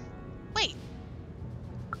Wait.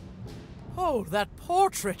 Oh, that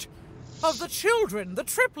portrait of the children, the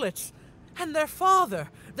triplets, and their father,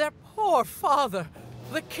 their poor father,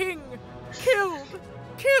 the king,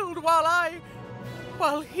 killed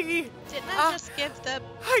while he... Didn't I just give the...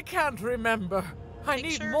 I can't remember. I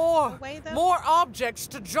need picture more away, though? more objects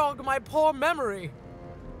to jog my poor memory.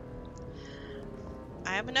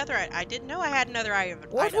 I have another... I didn't know I had another item.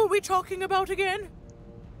 What were we talking about again?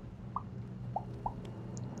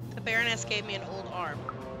 The Baroness gave me an old arm.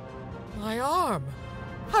 My arm.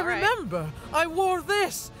 I remember. I wore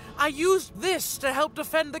this. I used this to help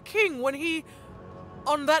defend the king when he...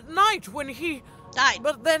 on that night when he... died.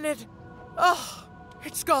 But then it... oh,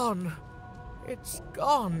 it's gone. It's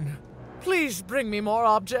gone. Please bring me more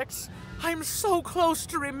objects. I'm so close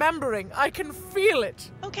to remembering. I can feel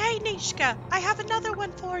it. Okay, Nishka. I have another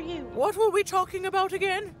one for you. What were we talking about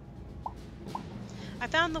again? I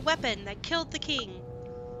found the weapon that killed the king.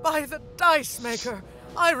 By the Dice Maker.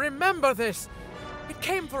 I remember this. It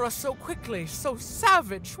came for us so quickly, so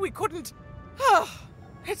savage, we couldn't...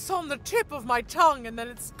 it's on the tip of my tongue and then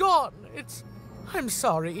it's gone. I'm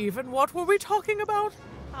sorry, even. What were we talking about?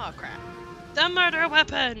 Oh, crap. The murder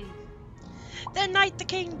weapon! The night the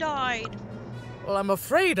king died. Well, I'm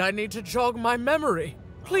afraid I need to jog my memory.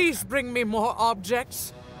 Please bring me more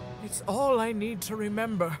objects. It's all I need to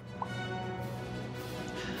remember.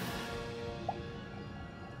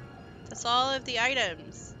 That's all of the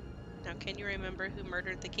items. Now, can you remember who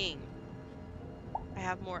murdered the king?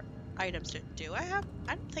 have more items. Do I have?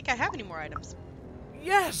 I don't think I have any more items.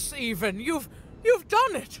 Yes, even. You've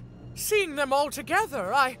done it. Seeing them all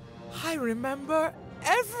together, I remember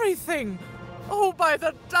everything. Oh, by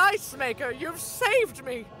the Dice Maker, you've saved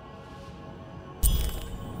me.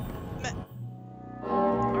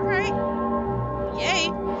 All right.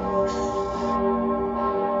 Yay.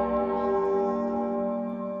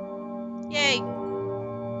 Yay.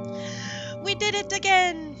 We did it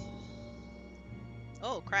again.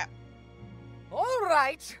 Oh, crap. All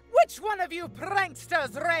right. Which one of you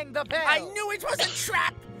pranksters rang the bell? I knew it was a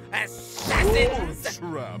trap! Assassins!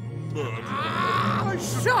 Trap,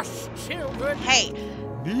 Shush, children. Hey.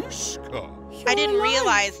 Nishka. I didn't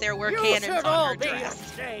realize there were You cannons should on all her be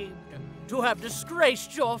dress. ashamed to have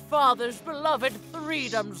disgraced your father's beloved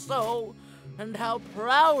freedom so, and how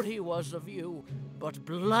proud he was of you. But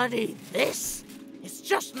bloody this is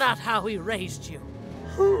just not how he raised you.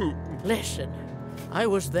 Listen, I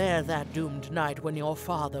was there that doomed night when your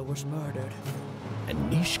father was murdered. And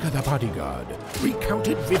Nishka the bodyguard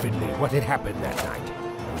recounted vividly what had happened that night.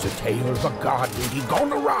 It was a tale of a guard duty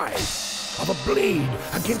gone awry, of a blade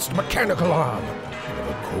against mechanical arm, and of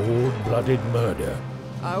a cold-blooded murder.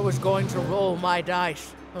 I was going to roll my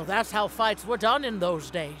dice. Well, that's how fights were done in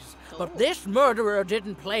those days. But this murderer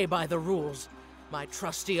didn't play by the rules. My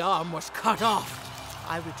trusty arm was cut off.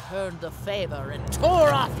 I returned the favor and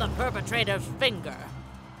tore off the perpetrator's finger.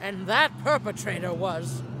 And that perpetrator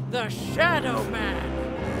was the Shadow Man.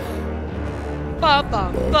 Bum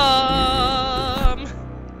bum bum.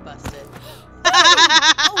 Busted.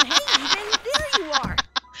 Oh, hey, Ethan, there you are.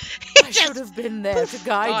 I should have been there to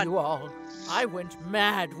guide you all. I went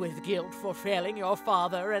mad with guilt for failing your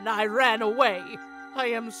father, and I ran away. I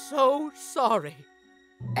am so sorry.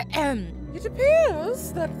 It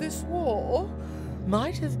appears that this war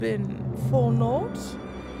might have been for naught.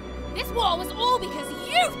 This war was all because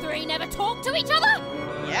you three never talked to each other?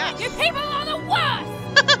 Yeah. You people are the worst!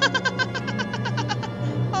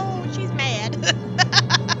 Oh, she's mad.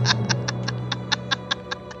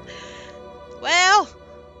 Well,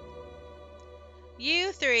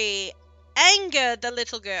 you three angered the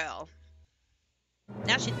little girl.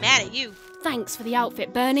 Now she's mad at you. Thanks for the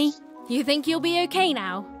outfit, Bernie. You think you'll be okay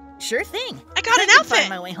now? Sure thing. I got an can outfit. Find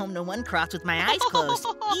my way home to One Cross with my eyes closed.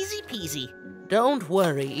 Easy peasy. Don't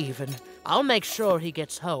worry, Even. I'll make sure he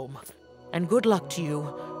gets home. And good luck to you.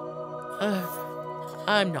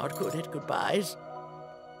 I'm not good at goodbyes.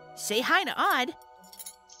 Say hi to Odd.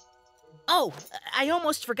 Oh, I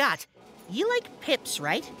almost forgot. You like pips,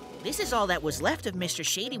 right? This is all that was left of Mr.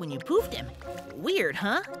 Shady when you poofed him. Weird,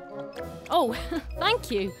 huh? Oh,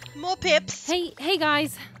 thank you. More pips. Hey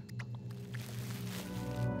guys.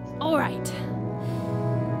 All right.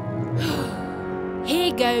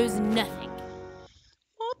 Here goes nothing.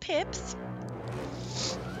 More pips.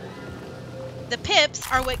 The pips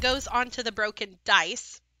are what goes onto the broken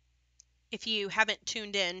dice, if you haven't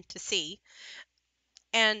tuned in to see.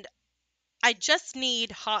 And I just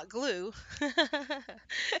need hot glue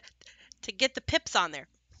to get the pips on there.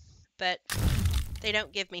 But they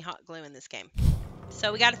don't give me hot glue in this game.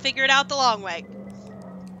 So we got to figure it out the long way.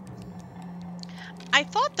 I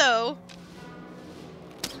thought, though,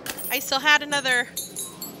 I still had another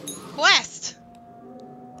quest.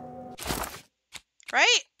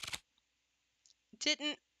 Right?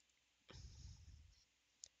 Didn't...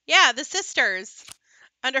 Yeah, the sisters.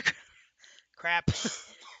 Under... Crap.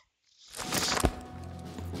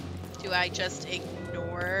 Do I just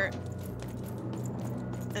ignore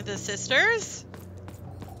the sisters?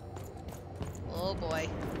 Oh boy.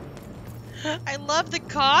 I love the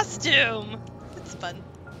costume. It's fun.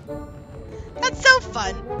 That's so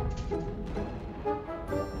fun.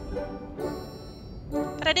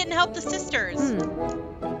 But I didn't help the sisters.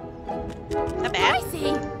 Not bad.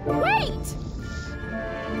 Dicey, wait!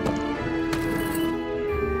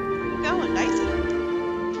 Go on, Dicey.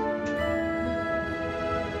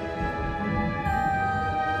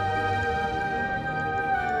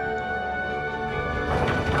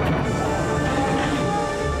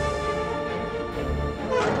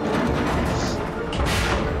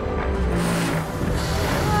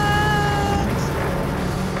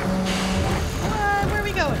 Where are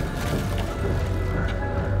we going?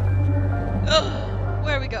 Oh,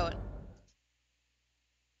 where are we going?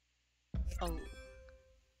 Oh.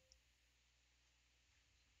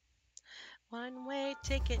 One-way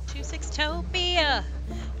ticket to Sextopia.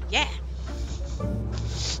 Yeah.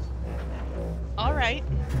 All right.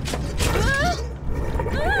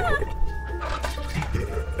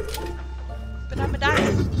 But I'm a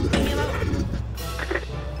dice. Leave me alone.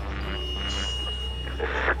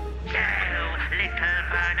 So, little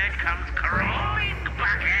Bernard comes crawling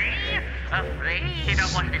Afraid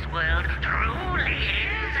of what this world truly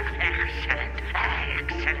is? Excellent,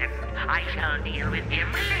 excellent. I shall deal with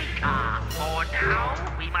him later. For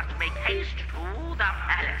now, we must make haste to the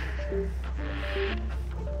palace.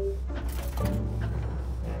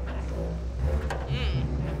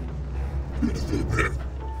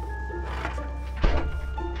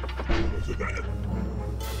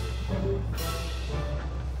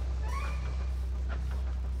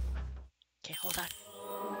 Okay, hold on.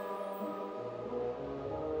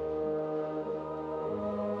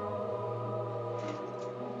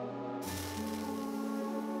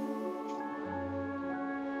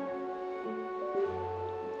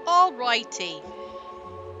 Alrighty.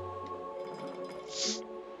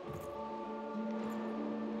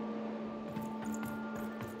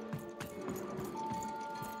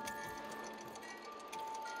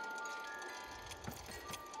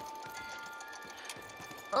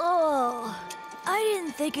 Oh, I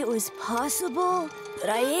didn't think it was possible, but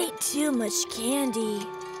I ate too much candy.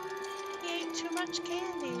 He ate too much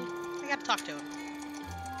candy. I gotta talk to him.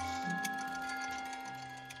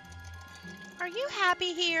 Are you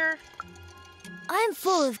happy here? I'm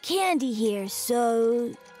full of candy here,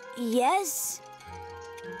 so yes?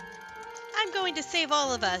 I'm going to save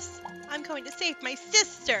all of us. I'm going to save my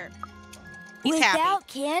sister. He's Without happy.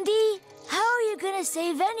 candy? How are you gonna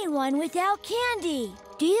save anyone without candy?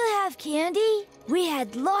 Do you have candy? We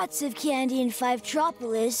had lots of candy in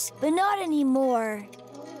Fivetropolis, but not anymore.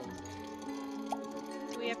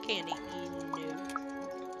 Do we have candy? No.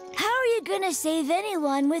 How are you gonna save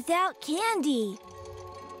anyone without candy?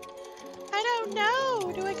 I don't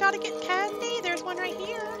know. Do I gotta get candy? There's one right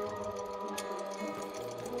here.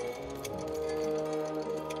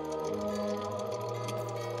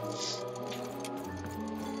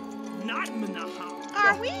 Not in the hut.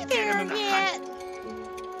 Are we there in the yet?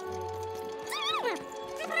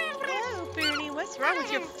 Oh, Bernie, what's wrong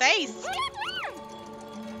with your face?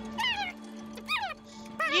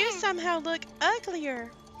 You somehow look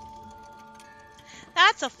uglier.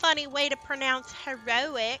 That's a funny way to pronounce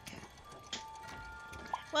heroic.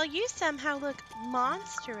 Well, you somehow look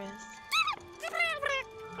monstrous. You're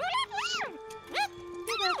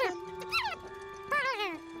welcome.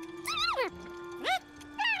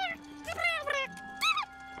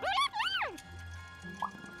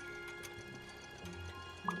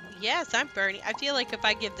 Yes, I'm Bernie. I feel like if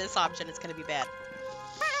I give this option, it's going to be bad.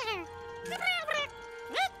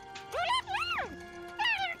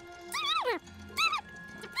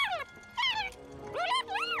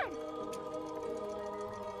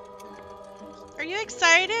 Are you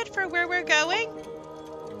excited for where we're going?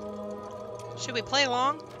 Should we play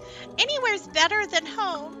along? Anywhere's better than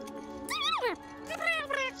home.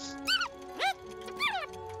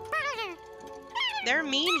 They're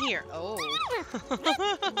mean here. Oh.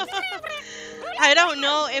 I don't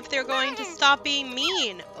know if they're going to stop being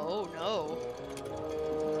mean. Oh, no.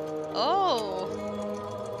 Oh.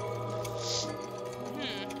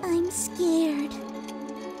 I'm scared.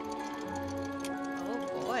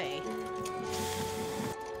 Oh, boy.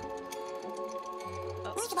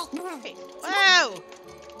 Oh, okay. Whoa!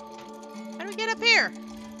 How do we get up here?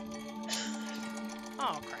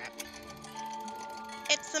 Oh, crap.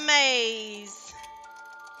 It's a maze.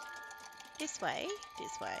 This way,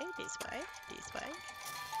 this way, this way, this way.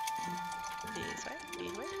 This way,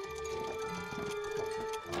 this way.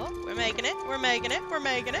 Oh, we're making it, we're making it, we're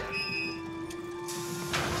making it.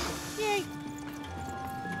 Yay.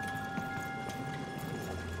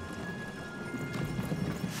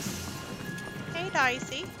 Hey,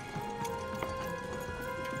 Dicey.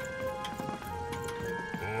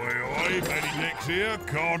 Oi, oi, Bennydex here,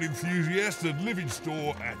 card enthusiast and living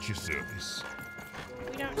store at your service.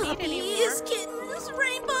 We don't need any more. Puppies, kittens,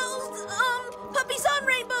 rainbows, puppies on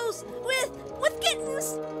rainbows with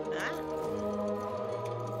kittens.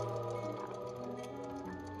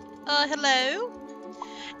 Hello?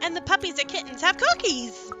 And the puppies and kittens have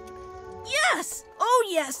cookies. Yes! Oh,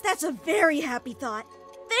 yes, that's a very happy thought.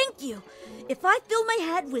 Thank you. If I fill my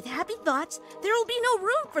head with happy thoughts, there will be no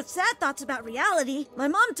room for sad thoughts about reality. My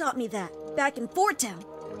mom taught me that back in Fort Town.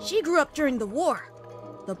 She grew up during the war.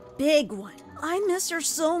 The big one. I miss her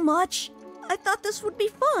so much. I thought this would be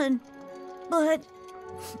fun. But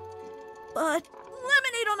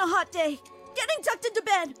lemonade on a hot day, getting tucked into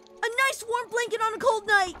bed, a nice warm blanket on a cold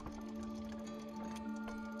night.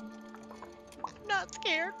 I'm not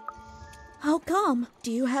scared. How come?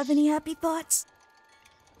 Do you have any happy thoughts?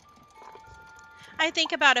 I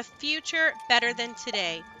think about a future better than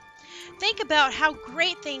today. Think about how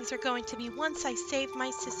great things are going to be once I save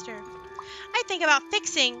my sister. I think about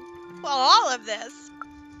fixing, well, all of this.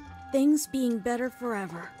 Things being better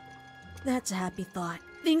forever. That's a happy thought.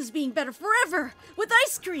 Things being better forever, with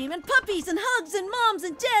ice cream and puppies and hugs and moms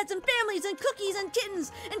and dads and families and cookies and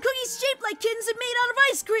kittens and cookies shaped like kittens and made out of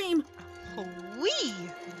ice cream. Wee!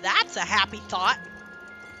 That's a happy thought.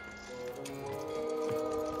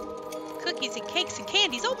 Cookies and cakes and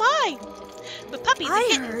candies, oh my! With puppies and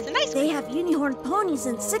kittens and ice cream. They have unicorn ponies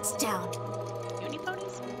in Sixtown.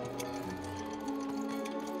 Uniponies?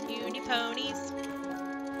 Uniponies?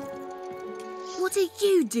 What are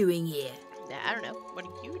you doing here? I don't know. What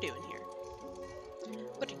are you doing here?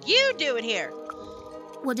 What are you doing here?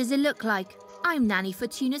 What does it look like? I'm Nanny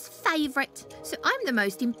Fortuna's favourite, so I'm the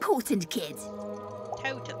most important kid.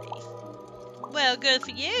 Totally. Well, good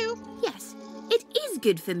for you. Yes, it is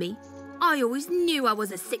good for me. I always knew I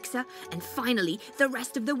was a sixer, and finally, the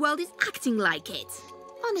rest of the world is acting like it.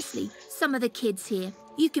 Honestly, some of the kids here,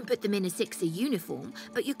 you can put them in a sixer uniform,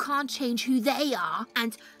 but you can't change who they are,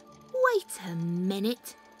 and... Wait a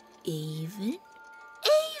minute. Even?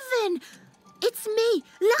 It's me,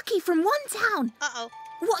 Lucky from One Town. Uh-oh.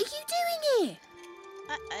 What are you doing here?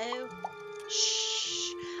 Uh-oh.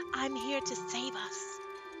 Shh. I'm here to save us.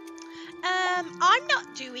 I'm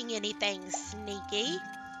not doing anything sneaky.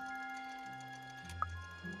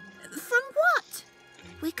 From what?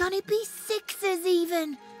 We're gonna be sixers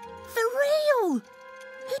even. For real.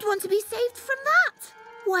 Who'd want to be saved from that?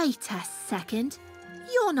 Wait a second.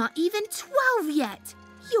 You're not even 12 yet.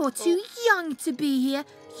 You're too young to be here.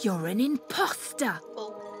 You're an imposter.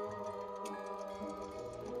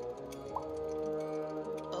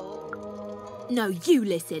 No, you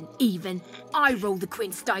listen, Even. I rolled the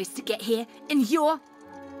Queen's dice to get here, and you're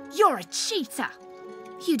a cheater.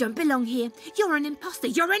 You don't belong here. You're an imposter.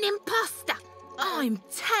 You're an imposter. I'm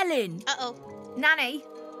telling. Uh-oh. Nanny.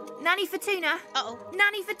 Nanny Fortuna. Uh-oh.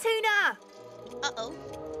 Nanny Fortuna. Uh-oh.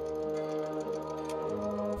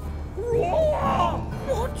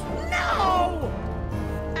 What now?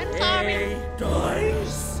 I'm sorry.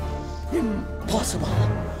 Dice? Impossible.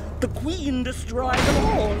 The Queen destroyed them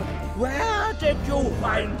all. Where did you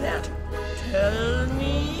find that? Tell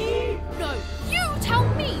me. No, you tell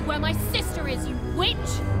me where my sister is, you witch.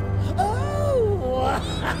 Oh,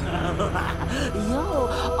 your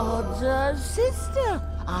older sister,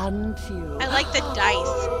 aren't you? I like the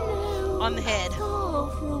dice on the head.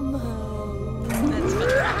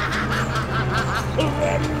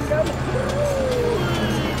 That's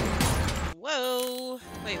Whoa.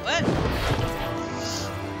 Wait, what?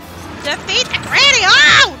 Defeat the granny!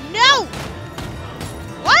 Oh, no!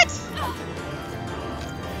 What?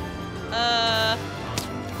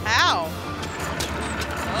 How?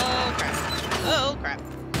 Oh, crap. Oh, crap.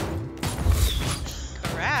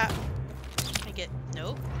 Crap. I get...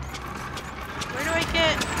 Nope. Where do I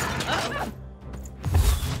get... Uh-oh.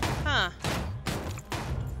 Huh.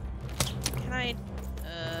 Can I...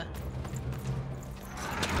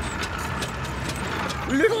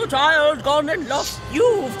 Little child gone and lost.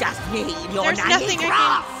 You've just made your There's nanny nothing cross. I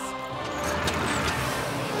can...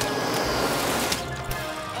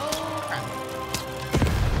 Oh, crap.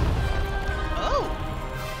 Oh.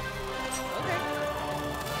 Okay.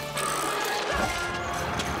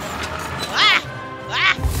 Ah!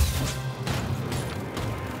 Ah!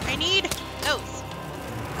 I need those.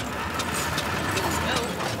 No.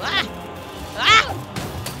 Ah! Ah!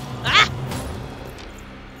 Ah!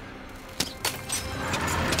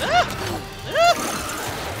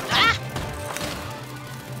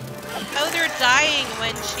 Oh, they're dying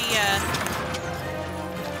when she,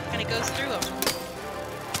 kind of goes through them.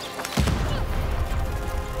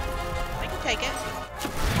 I can take it.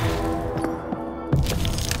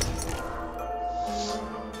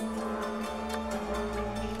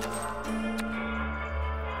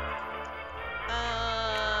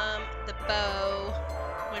 The bow,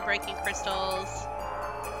 when breaking crystals,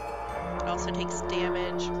 it also takes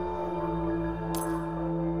damage.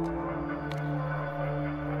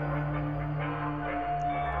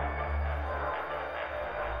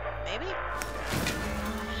 Maybe?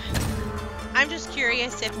 I'm just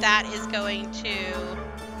curious if that is going to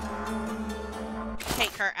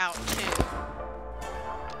take her out too.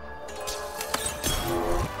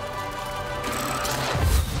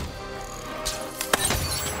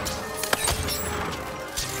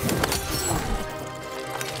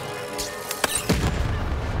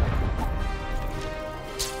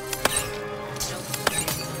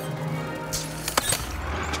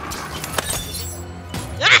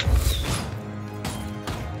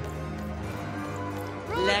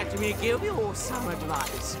 Let me give you some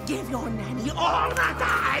advice. Give your nanny all the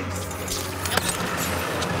dice.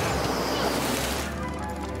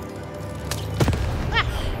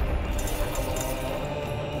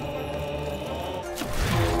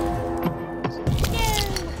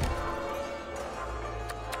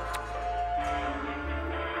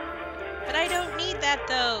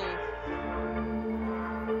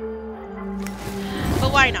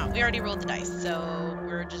 already rolled the dice, so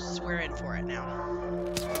we're in for it now.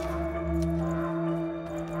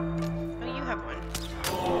 Oh, you have one.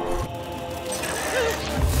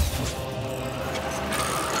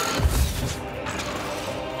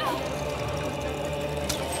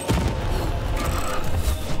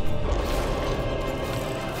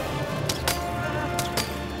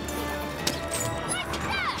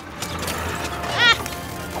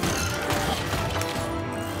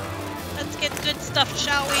 Stuff,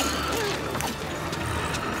 shall we?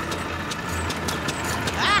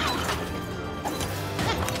 Ah!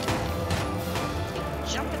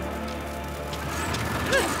 Jumping.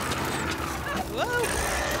 Whoa!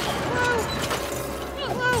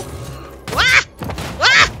 Whoa! Whoa! Ah!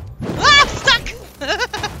 Ah! Ah! Stuck!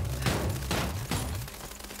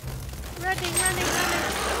 Running.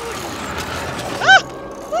 Ah!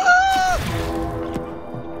 Ah!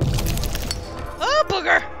 Oh,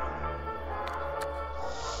 booger!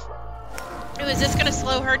 Ooh, is this gonna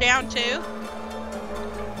slow her down too?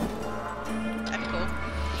 That'd be cool.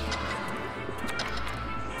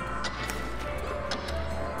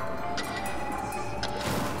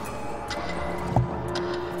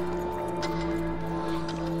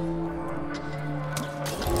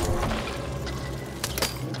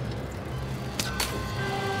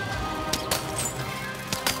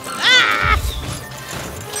 Ah!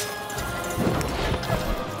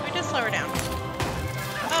 We just slow her down.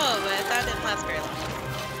 Oh, but that didn't last very long.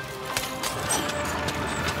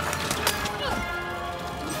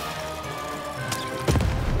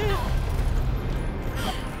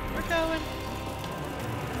 We're going.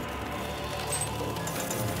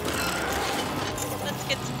 Let's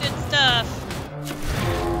get some good stuff.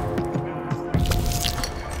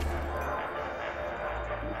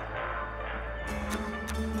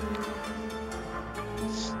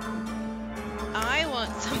 I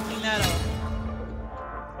want something that'll...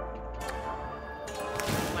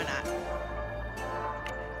 Why not?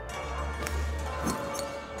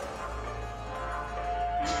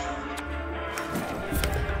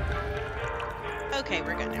 Okay,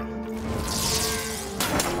 we're good now.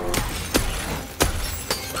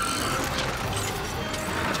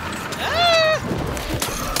 Ah!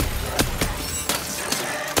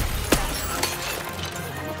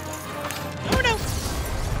 Oh no!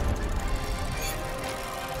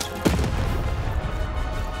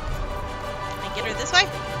 Can I get her this way?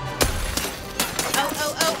 Oh.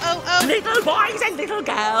 Little boys and little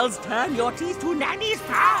girls, turn your teeth to Nanny's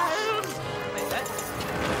pearls! Wait, what?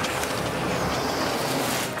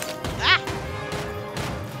 Ah!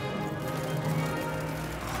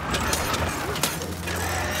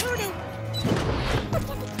 Oh no!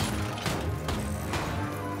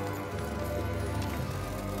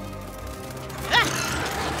 Ah!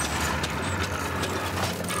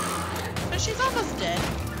 But she's almost dead.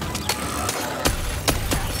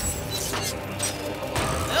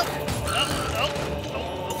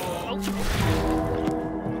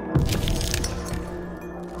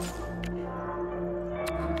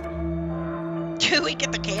 We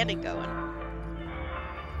get the cannon going.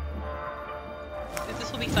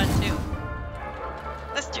 This will be fun too.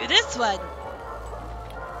 Let's do this one.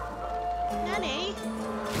 Nanny.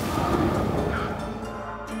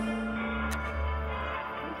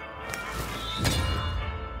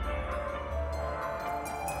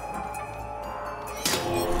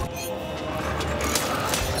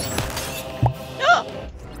 Oh!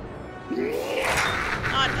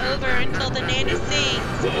 Not over until the nanny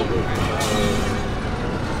sings.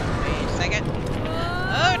 Second.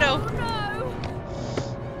 Oh no!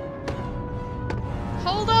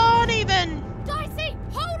 Hold on, even! Dicey,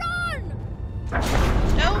 hold on!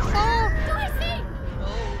 No fall! Dicey!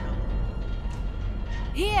 Oh no.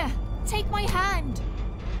 Here, take my hand.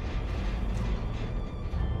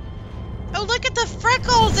 Oh, look at the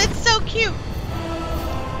freckles! It's so cute!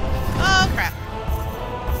 Oh crap.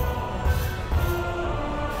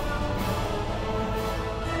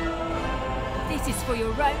 This is for your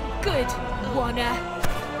own good, Wanna.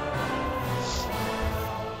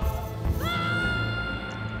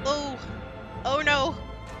 Oh. Oh no.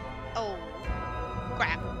 Oh.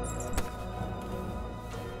 Crap.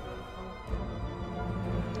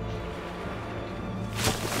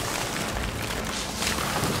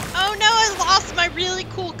 Oh no, I lost my really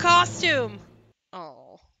cool costume.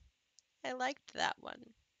 Oh. I liked that one.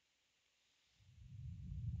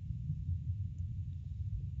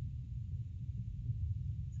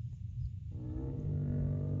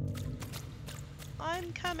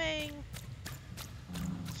 I'm coming.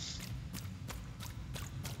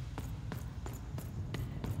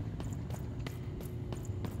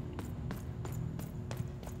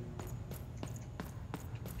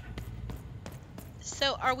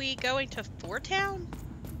 So, are we going to Four Town?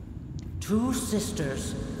 Two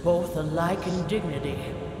sisters, both alike in dignity.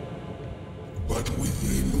 But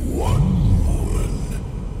within one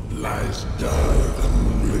woman lies dark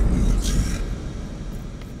malignity.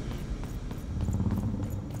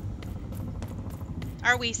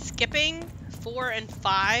 Are we skipping 4 and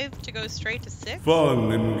 5 to go straight to 6?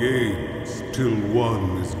 Fun and games till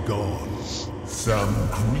one is gone. Some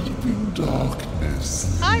creeping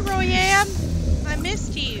darkness. Hi, Royam. I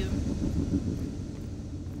missed you.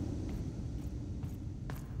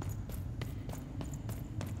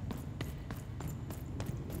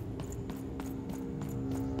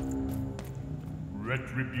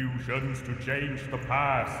 Retributions to change the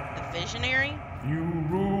past. The visionary? New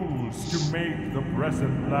rules to make the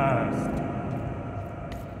present last.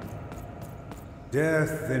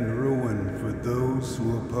 Death and ruin for those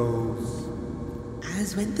who oppose.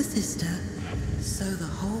 As went the sister, so the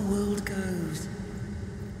whole world goes.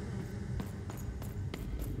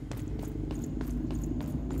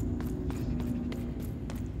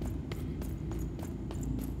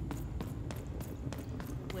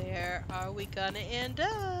 Where are we gonna end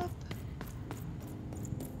up?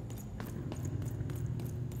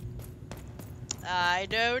 I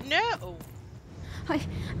don't know.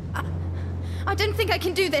 I don't think I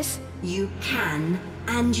can do this. You can,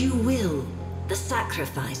 and you will. The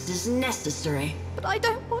sacrifice is necessary. But I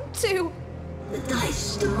don't want to. The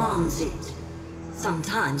dice demands it.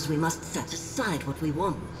 Sometimes we must set aside what we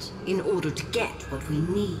want in order to get what we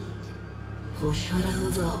need. Push her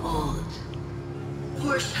over, Odd.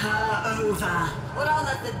 Push her over. Or I'll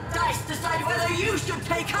let the dice decide whether you should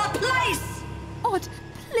take her place! Odd,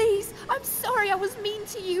 please. I'm sorry I was mean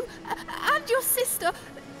to you. And your sister.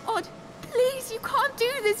 Odd, please, you can't do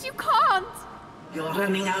this. You can't. You're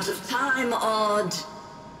running out of time, Odd.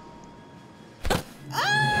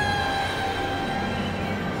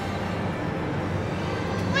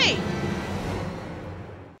 Wait.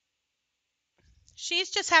 She's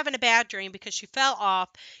just having a bad dream because she fell off,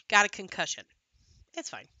 got a concussion. It's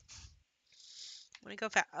fine. I'm gonna go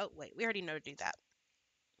fast. Oh, wait, we already know to do that.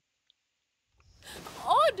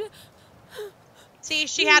 Odd! See,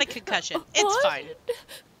 she had a concussion. It's fine.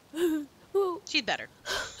 She's better.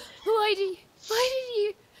 Why did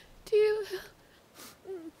you do...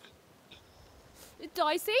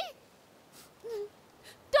 Dicey?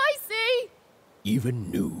 Dicey!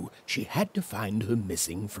 Even knew she had to find her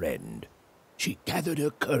missing friend. She gathered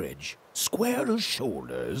her courage, squared her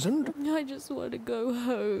shoulders, and... I just want to go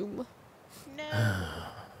home. No.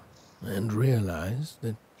 and realized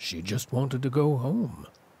that she just wanted to go home.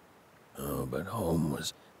 Oh, but home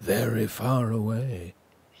was very far away.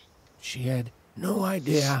 She had no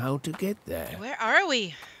idea how to get there. Where are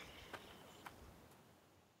we?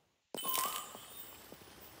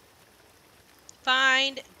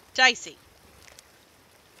 Find Dicey.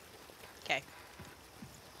 Okay.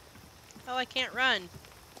 Oh, I can't run.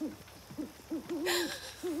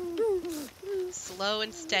 Slow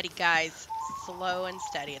and steady, guys. Slow and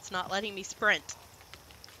steady. It's not letting me sprint.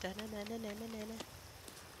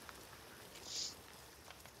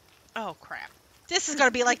 Oh, crap. This is going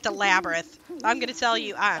to be like the labyrinth. I'm going to tell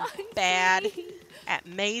you, I'm bad at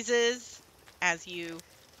mazes, as you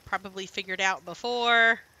probably figured out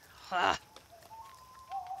before. Ugh.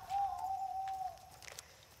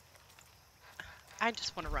 I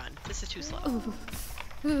just want to run. This is too slow.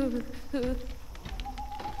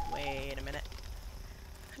 Wait a minute.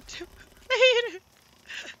 Wait.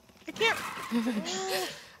 I can't.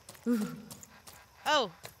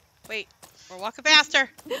 Oh, wait. We're walking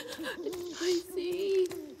faster. I see.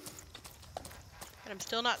 But I'm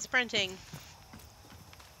still not sprinting.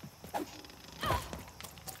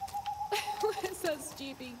 Where's that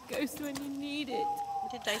stupid ghost when you need it?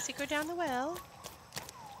 Did Dicey go down the well?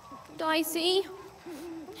 Dicey?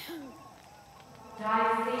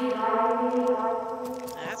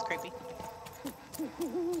 That's creepy.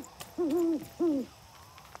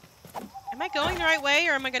 Am I going the right way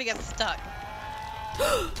or am I going to get stuck?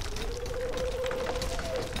 Oh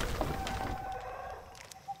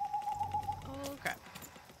crap.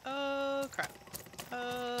 Oh crap.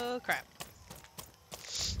 Oh crap.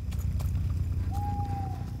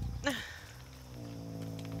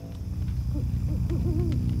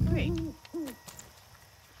 Wait.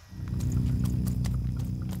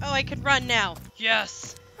 Oh, I can run now.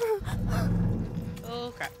 Yes.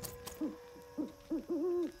 Oh crap.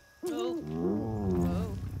 Oh.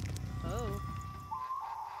 Oh. Oh.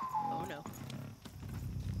 Oh no.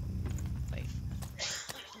 Wait.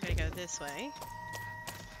 I'm gonna go this way.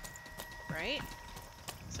 Right?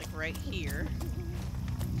 It's like right here.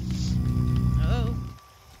 Oh.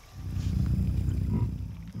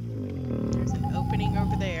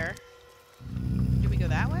 there. Do we go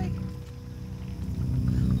that way?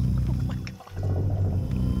 Oh my god.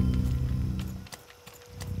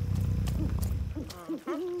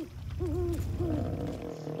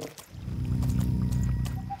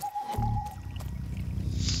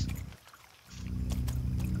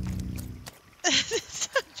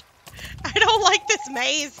 I don't like this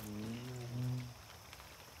maze.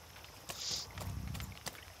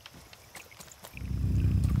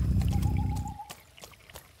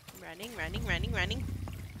 Running.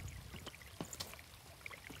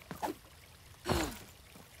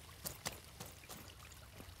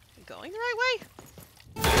 Going the right way?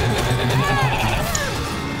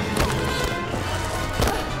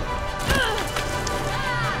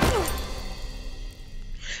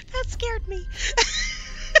 That scared me.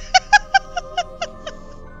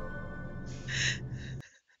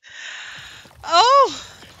 Oh!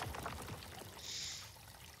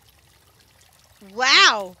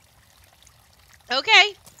 Wow.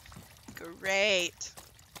 Okay. Great.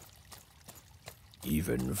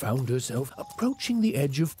 Even found herself approaching the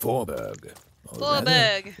edge of Forburg. Or rather,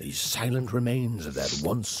 Forburg. the silent remains of that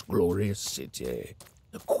once glorious city.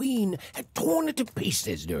 The Queen had torn it to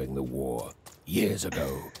pieces during the war, years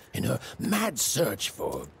ago, in her mad search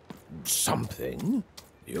for something.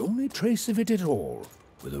 The only trace of it at all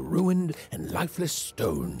were the ruined and lifeless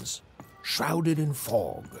stones, shrouded in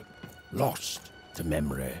fog, lost to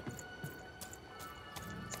memory.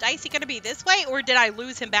 Is Dicey gonna be this way, or did I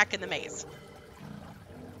lose him back in the maze?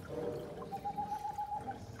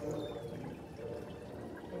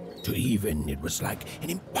 To Even, it was like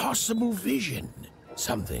an impossible vision.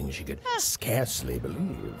 Something she could scarcely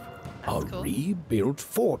believe. A rebuilt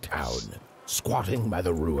fort town, squatting by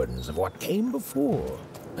the ruins of what came before.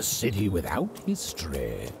 A city without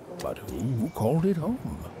history, but who called it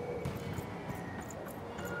home?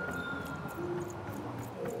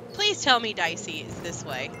 Please tell me Dicey is this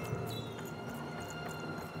way.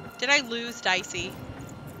 Did I lose Dicey?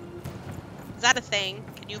 Is that a thing?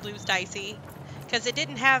 Can you lose Dicey? Because it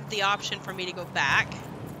didn't have the option for me to go back.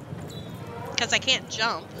 Because I can't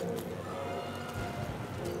jump.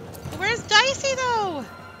 Where's Dicey though?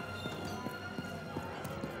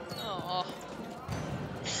 Oh.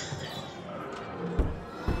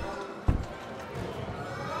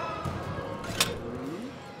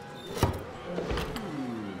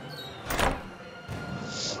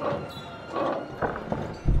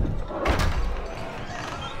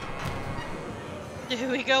 Do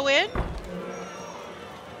we go in?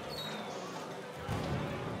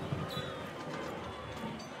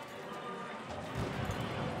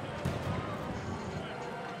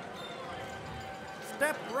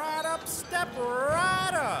 Step right up, step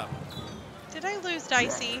right up. Did I lose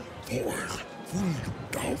Dicey? Hey, what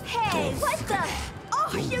the?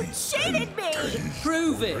 Oh, you cheated me!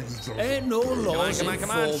 Prove it. Ain't no laws. Come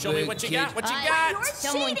on, show me what you got. What you got?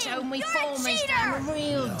 Someone told me Foreman's down the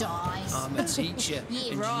real dice. I'm a teacher,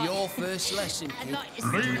 Yeah, and right. your first lesson, kid.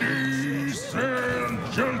 Ladies and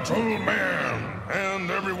gentlemen, and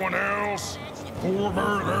everyone else, poor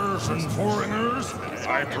burgers and foreigners,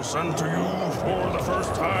 I present to you for the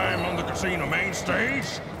first time on the casino main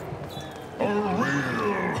stage, a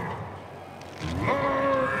real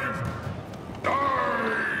live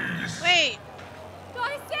dice. Wait.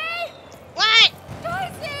 Dicey! What?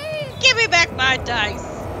 Dicey! Give me back my dice.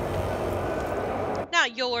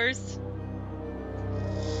 Not yours.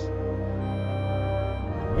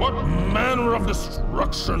 What manner of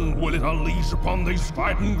destruction will it unleash upon these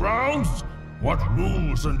fighting grounds? What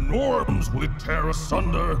rules and norms will it tear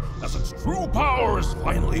asunder as its true power is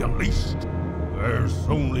finally unleashed? There's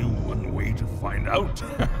only one way to find out.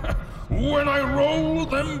 When I roll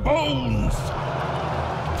them bones!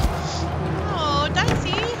 Oh,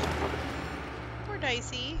 Dicey. Poor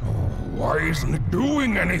Dicey. Why isn't it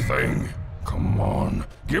doing anything? Come on,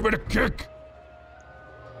 give it a kick.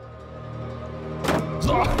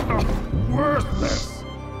 Worthless!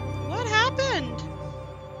 What happened?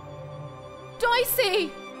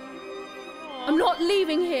 Dicey! I'm not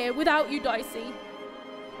leaving here without you, Dicey.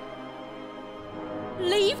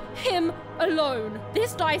 Leave him alone.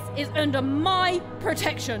 This dice is under my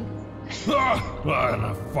protection. And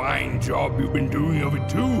a fine job you've been doing of it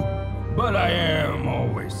too. But I am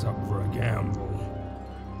always up for a gamble.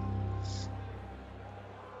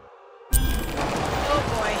 Oh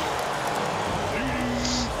boy.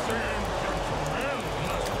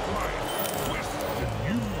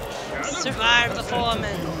 Survive the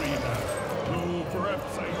Foreman. Though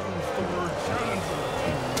perhaps I used the word challenger.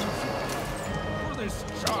 For this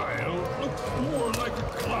child looks more like a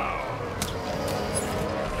clown.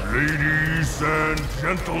 Ladies and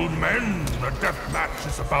gentlemen, the death match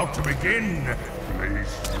is about to begin.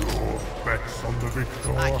 Place your bets on the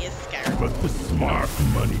victor. But the smart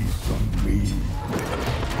money's on me.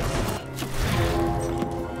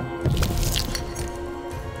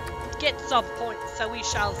 Get some points so we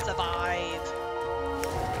shall survive.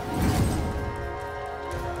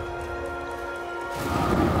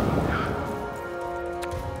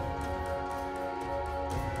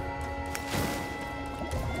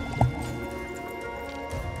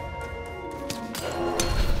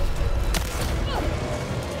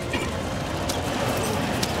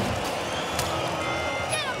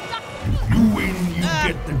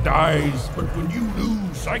 Dies, but when you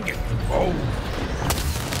lose, I get to vote.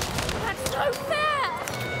 That's so fair!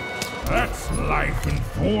 That's life in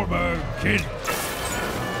Former Kent.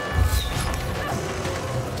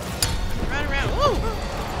 Run around. Woo!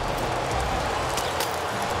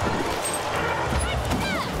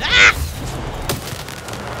 Ah!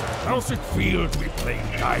 How's it feel to be playing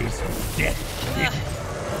dice with death?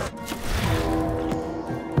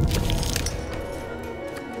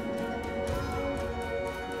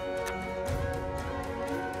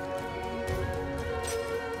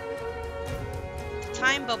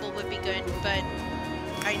 Time bubble would be good, but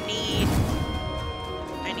I need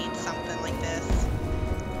something like this.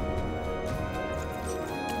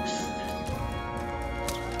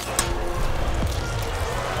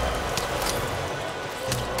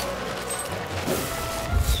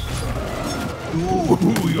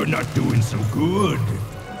 Ooh, you're not doing so good.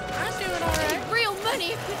 I'm doing alright. Real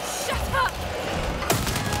money. Shut up.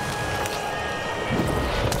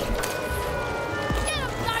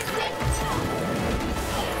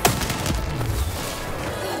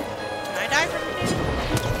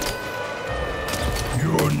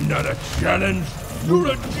 You're not a challenge, you're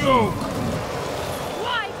a joke!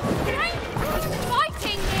 Why? Why are you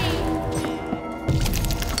fighting me?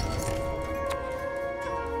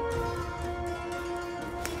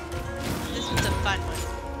 This was a fun one.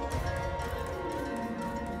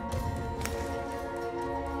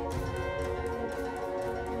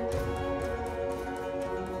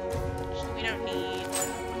 We don't need...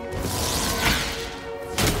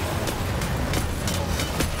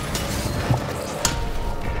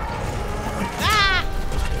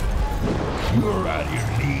 You're out of your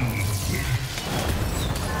league, kid.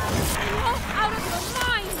 You're out of your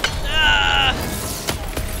mind!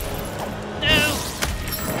 No!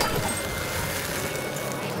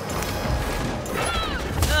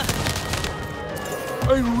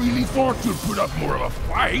 I really thought you'd put up more of a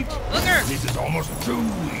fight. Booger. This is almost too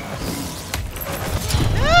easy.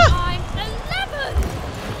 I'm 11!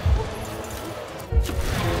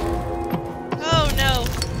 Oh no!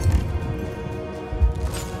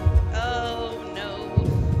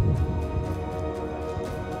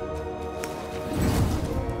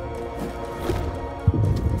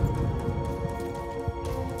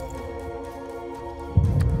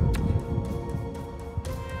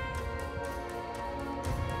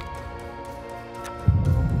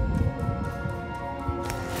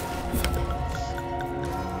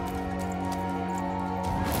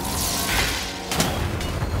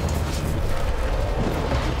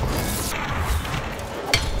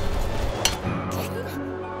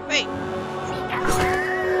 Wait.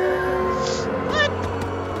 What?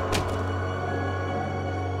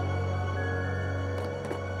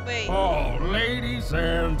 Wait. Oh, ladies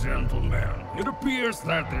and gentlemen, it appears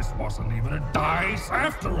that this wasn't even a dice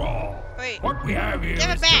after all. Wait. What we have here Give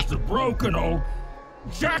it is back. just a broken old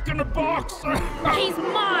Jack-in-the-Box. He's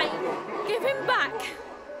mine! Give him back!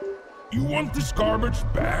 You want this garbage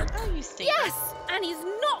back? Oh, you stink. Yes! And he's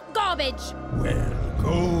not garbage! Well,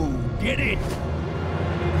 go get it.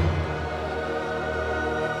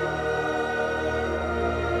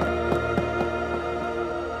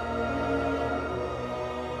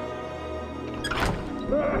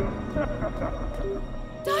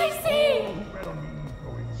 Dicey!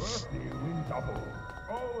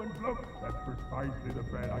 Oh, and look, that's precisely the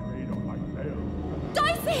bet I made on myself.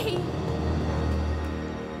 Dicey!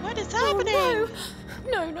 What is happening? Oh,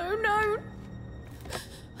 no. No.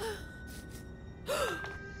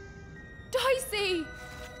 Dicey!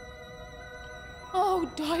 Oh,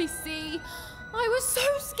 Dicey! I was so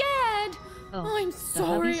scared! Oh, I'm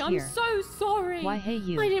sorry, I'm so sorry. Why, hey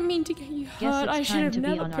you. I didn't mean to get you Guess hurt. it's I should time have to be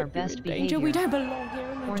never on put our you best in danger. behavior. We don't belong here.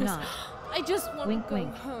 And Or not. I just want Wink, to go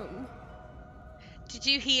wink. home. Did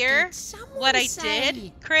you hear what I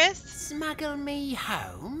did, Chris? Smuggle me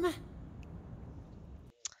home?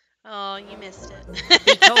 Oh, you missed it.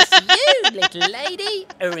 Because you, little lady,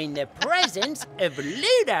 are in the presence of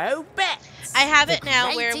Ludo Beck. I have it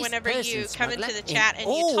now where whenever you come into the chat and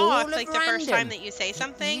you talk, like the first time that you say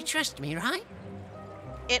something, You trust me, right?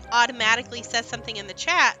 it automatically says something in the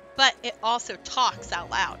chat, but it also talks out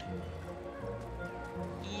loud.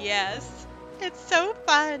 Yes, it's so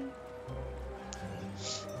fun.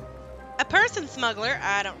 A person smuggler.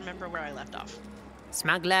 I don't remember where I left off.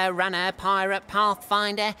 Smuggler, runner, pirate,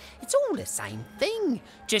 pathfinder, it's all the same thing,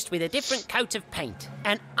 just with a different coat of paint.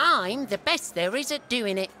 And I'm the best there is at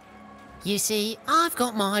doing it. You see, I've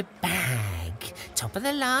got my bag. Top of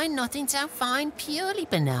the line, nothing so fine, purely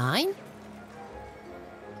benign.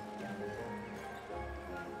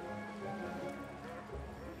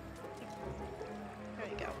 There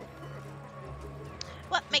you go.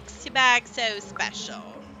 What makes your bag so special?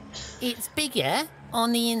 It's bigger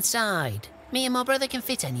on the inside. Me and my brother can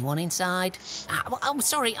fit anyone inside.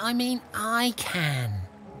 Sorry, I mean I can.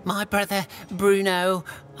 My brother, Bruno,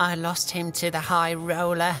 I lost him to the High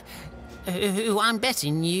Roller, who I'm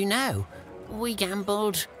betting you know. We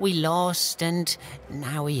gambled, we lost, and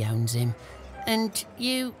now he owns him. And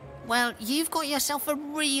you, well, you've got yourself a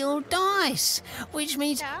real dice, which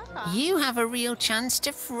means you have a real chance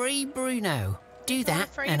to free Bruno. Do that,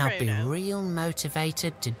 and I'll be real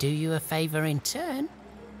motivated to do you a favour in turn.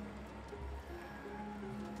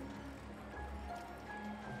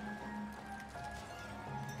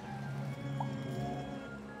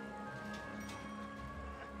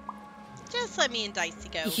 Just let me and Dicey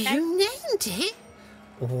go, okay? You named it?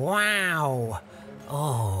 Wow.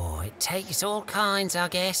 Oh, it takes all kinds, I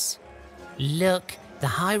guess. Look, the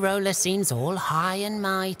High Roller seems all high and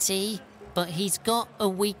mighty, but he's got a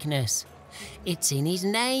weakness. It's in his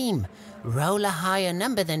name. Roll a higher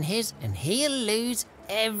number than his and he'll lose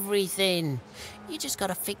everything. You just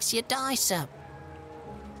gotta fix your dice up.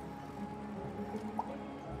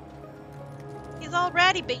 He's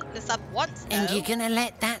already beaten us up once, though. And you're gonna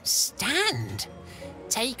let that stand?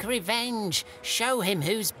 Take revenge, show him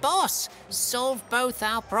who's boss, solve both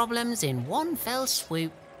our problems in one fell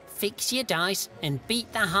swoop. Fix your dice and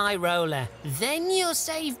beat the High Roller. Then you'll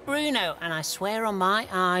save Bruno, and I swear on my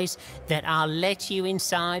eyes that I'll let you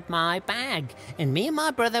inside my bag. And me and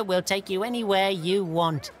my brother will take you anywhere you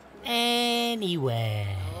want. Anywhere.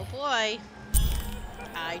 Oh boy.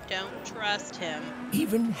 I don't trust him.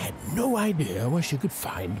 Even had no idea where she could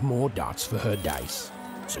find more dots for her dice,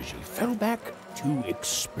 so she fell back to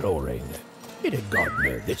exploring. It had gotten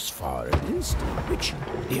her this far at least, which,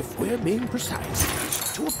 if we're being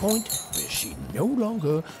precise, to a point where she no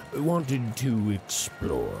longer wanted to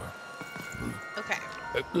explore. Okay.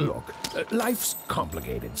 Look, life's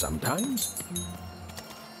complicated sometimes.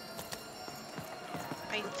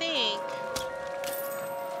 I think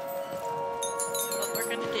what we're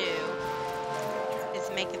gonna do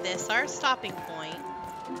is make this our stopping point,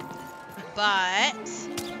 but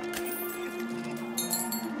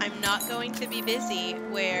I'm not going to be busy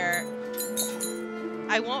where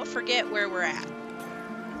I won't forget where we're at.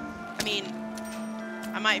 I mean,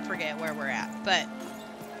 I might forget where we're at, but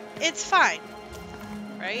it's fine,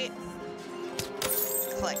 right?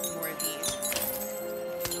 Let's collect more of these.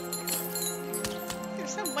 There's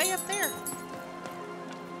some way up there.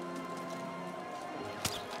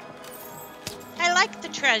 I like the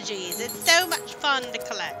treasures. It's so much fun to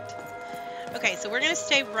collect. Okay, so we're going to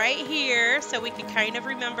stay right here so we can kind of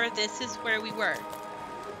remember this is where we were.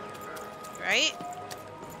 Right?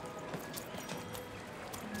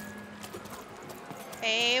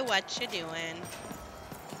 Hey, what you doing?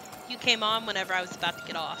 You came on whenever I was about to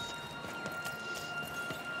get off.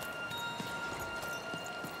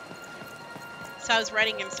 So I was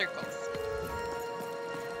running in circles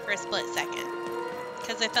for a split second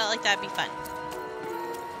because I felt like that'd be fun.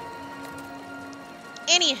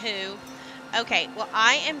 Anywho, okay, well,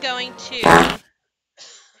 I am going to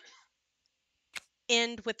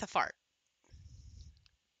end with a fart.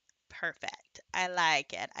 Perfect. I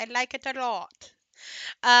like it. I like it a lot.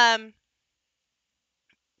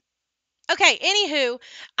 Okay, anywho,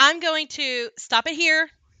 I'm going to stop it here,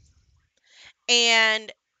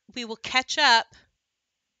 and we will catch up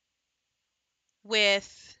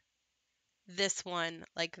with this one,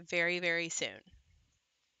 like, very, very soon.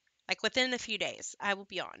 Like, within a few days, I will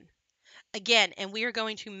be on. Again, and we are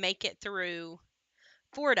going to make it through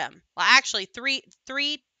Fordham. Well, actually,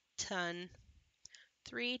 Freedom.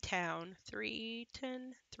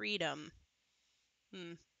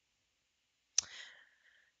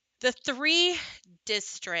 The 3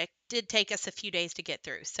 district did take us a few days to get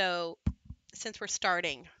through. So, since we're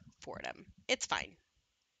starting Fordham, it's fine.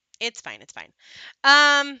 It's fine. It's fine.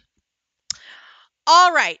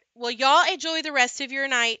 All right. Well, y'all enjoy the rest of your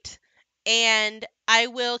night, and I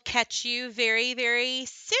will catch you very, very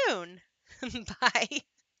soon. Bye.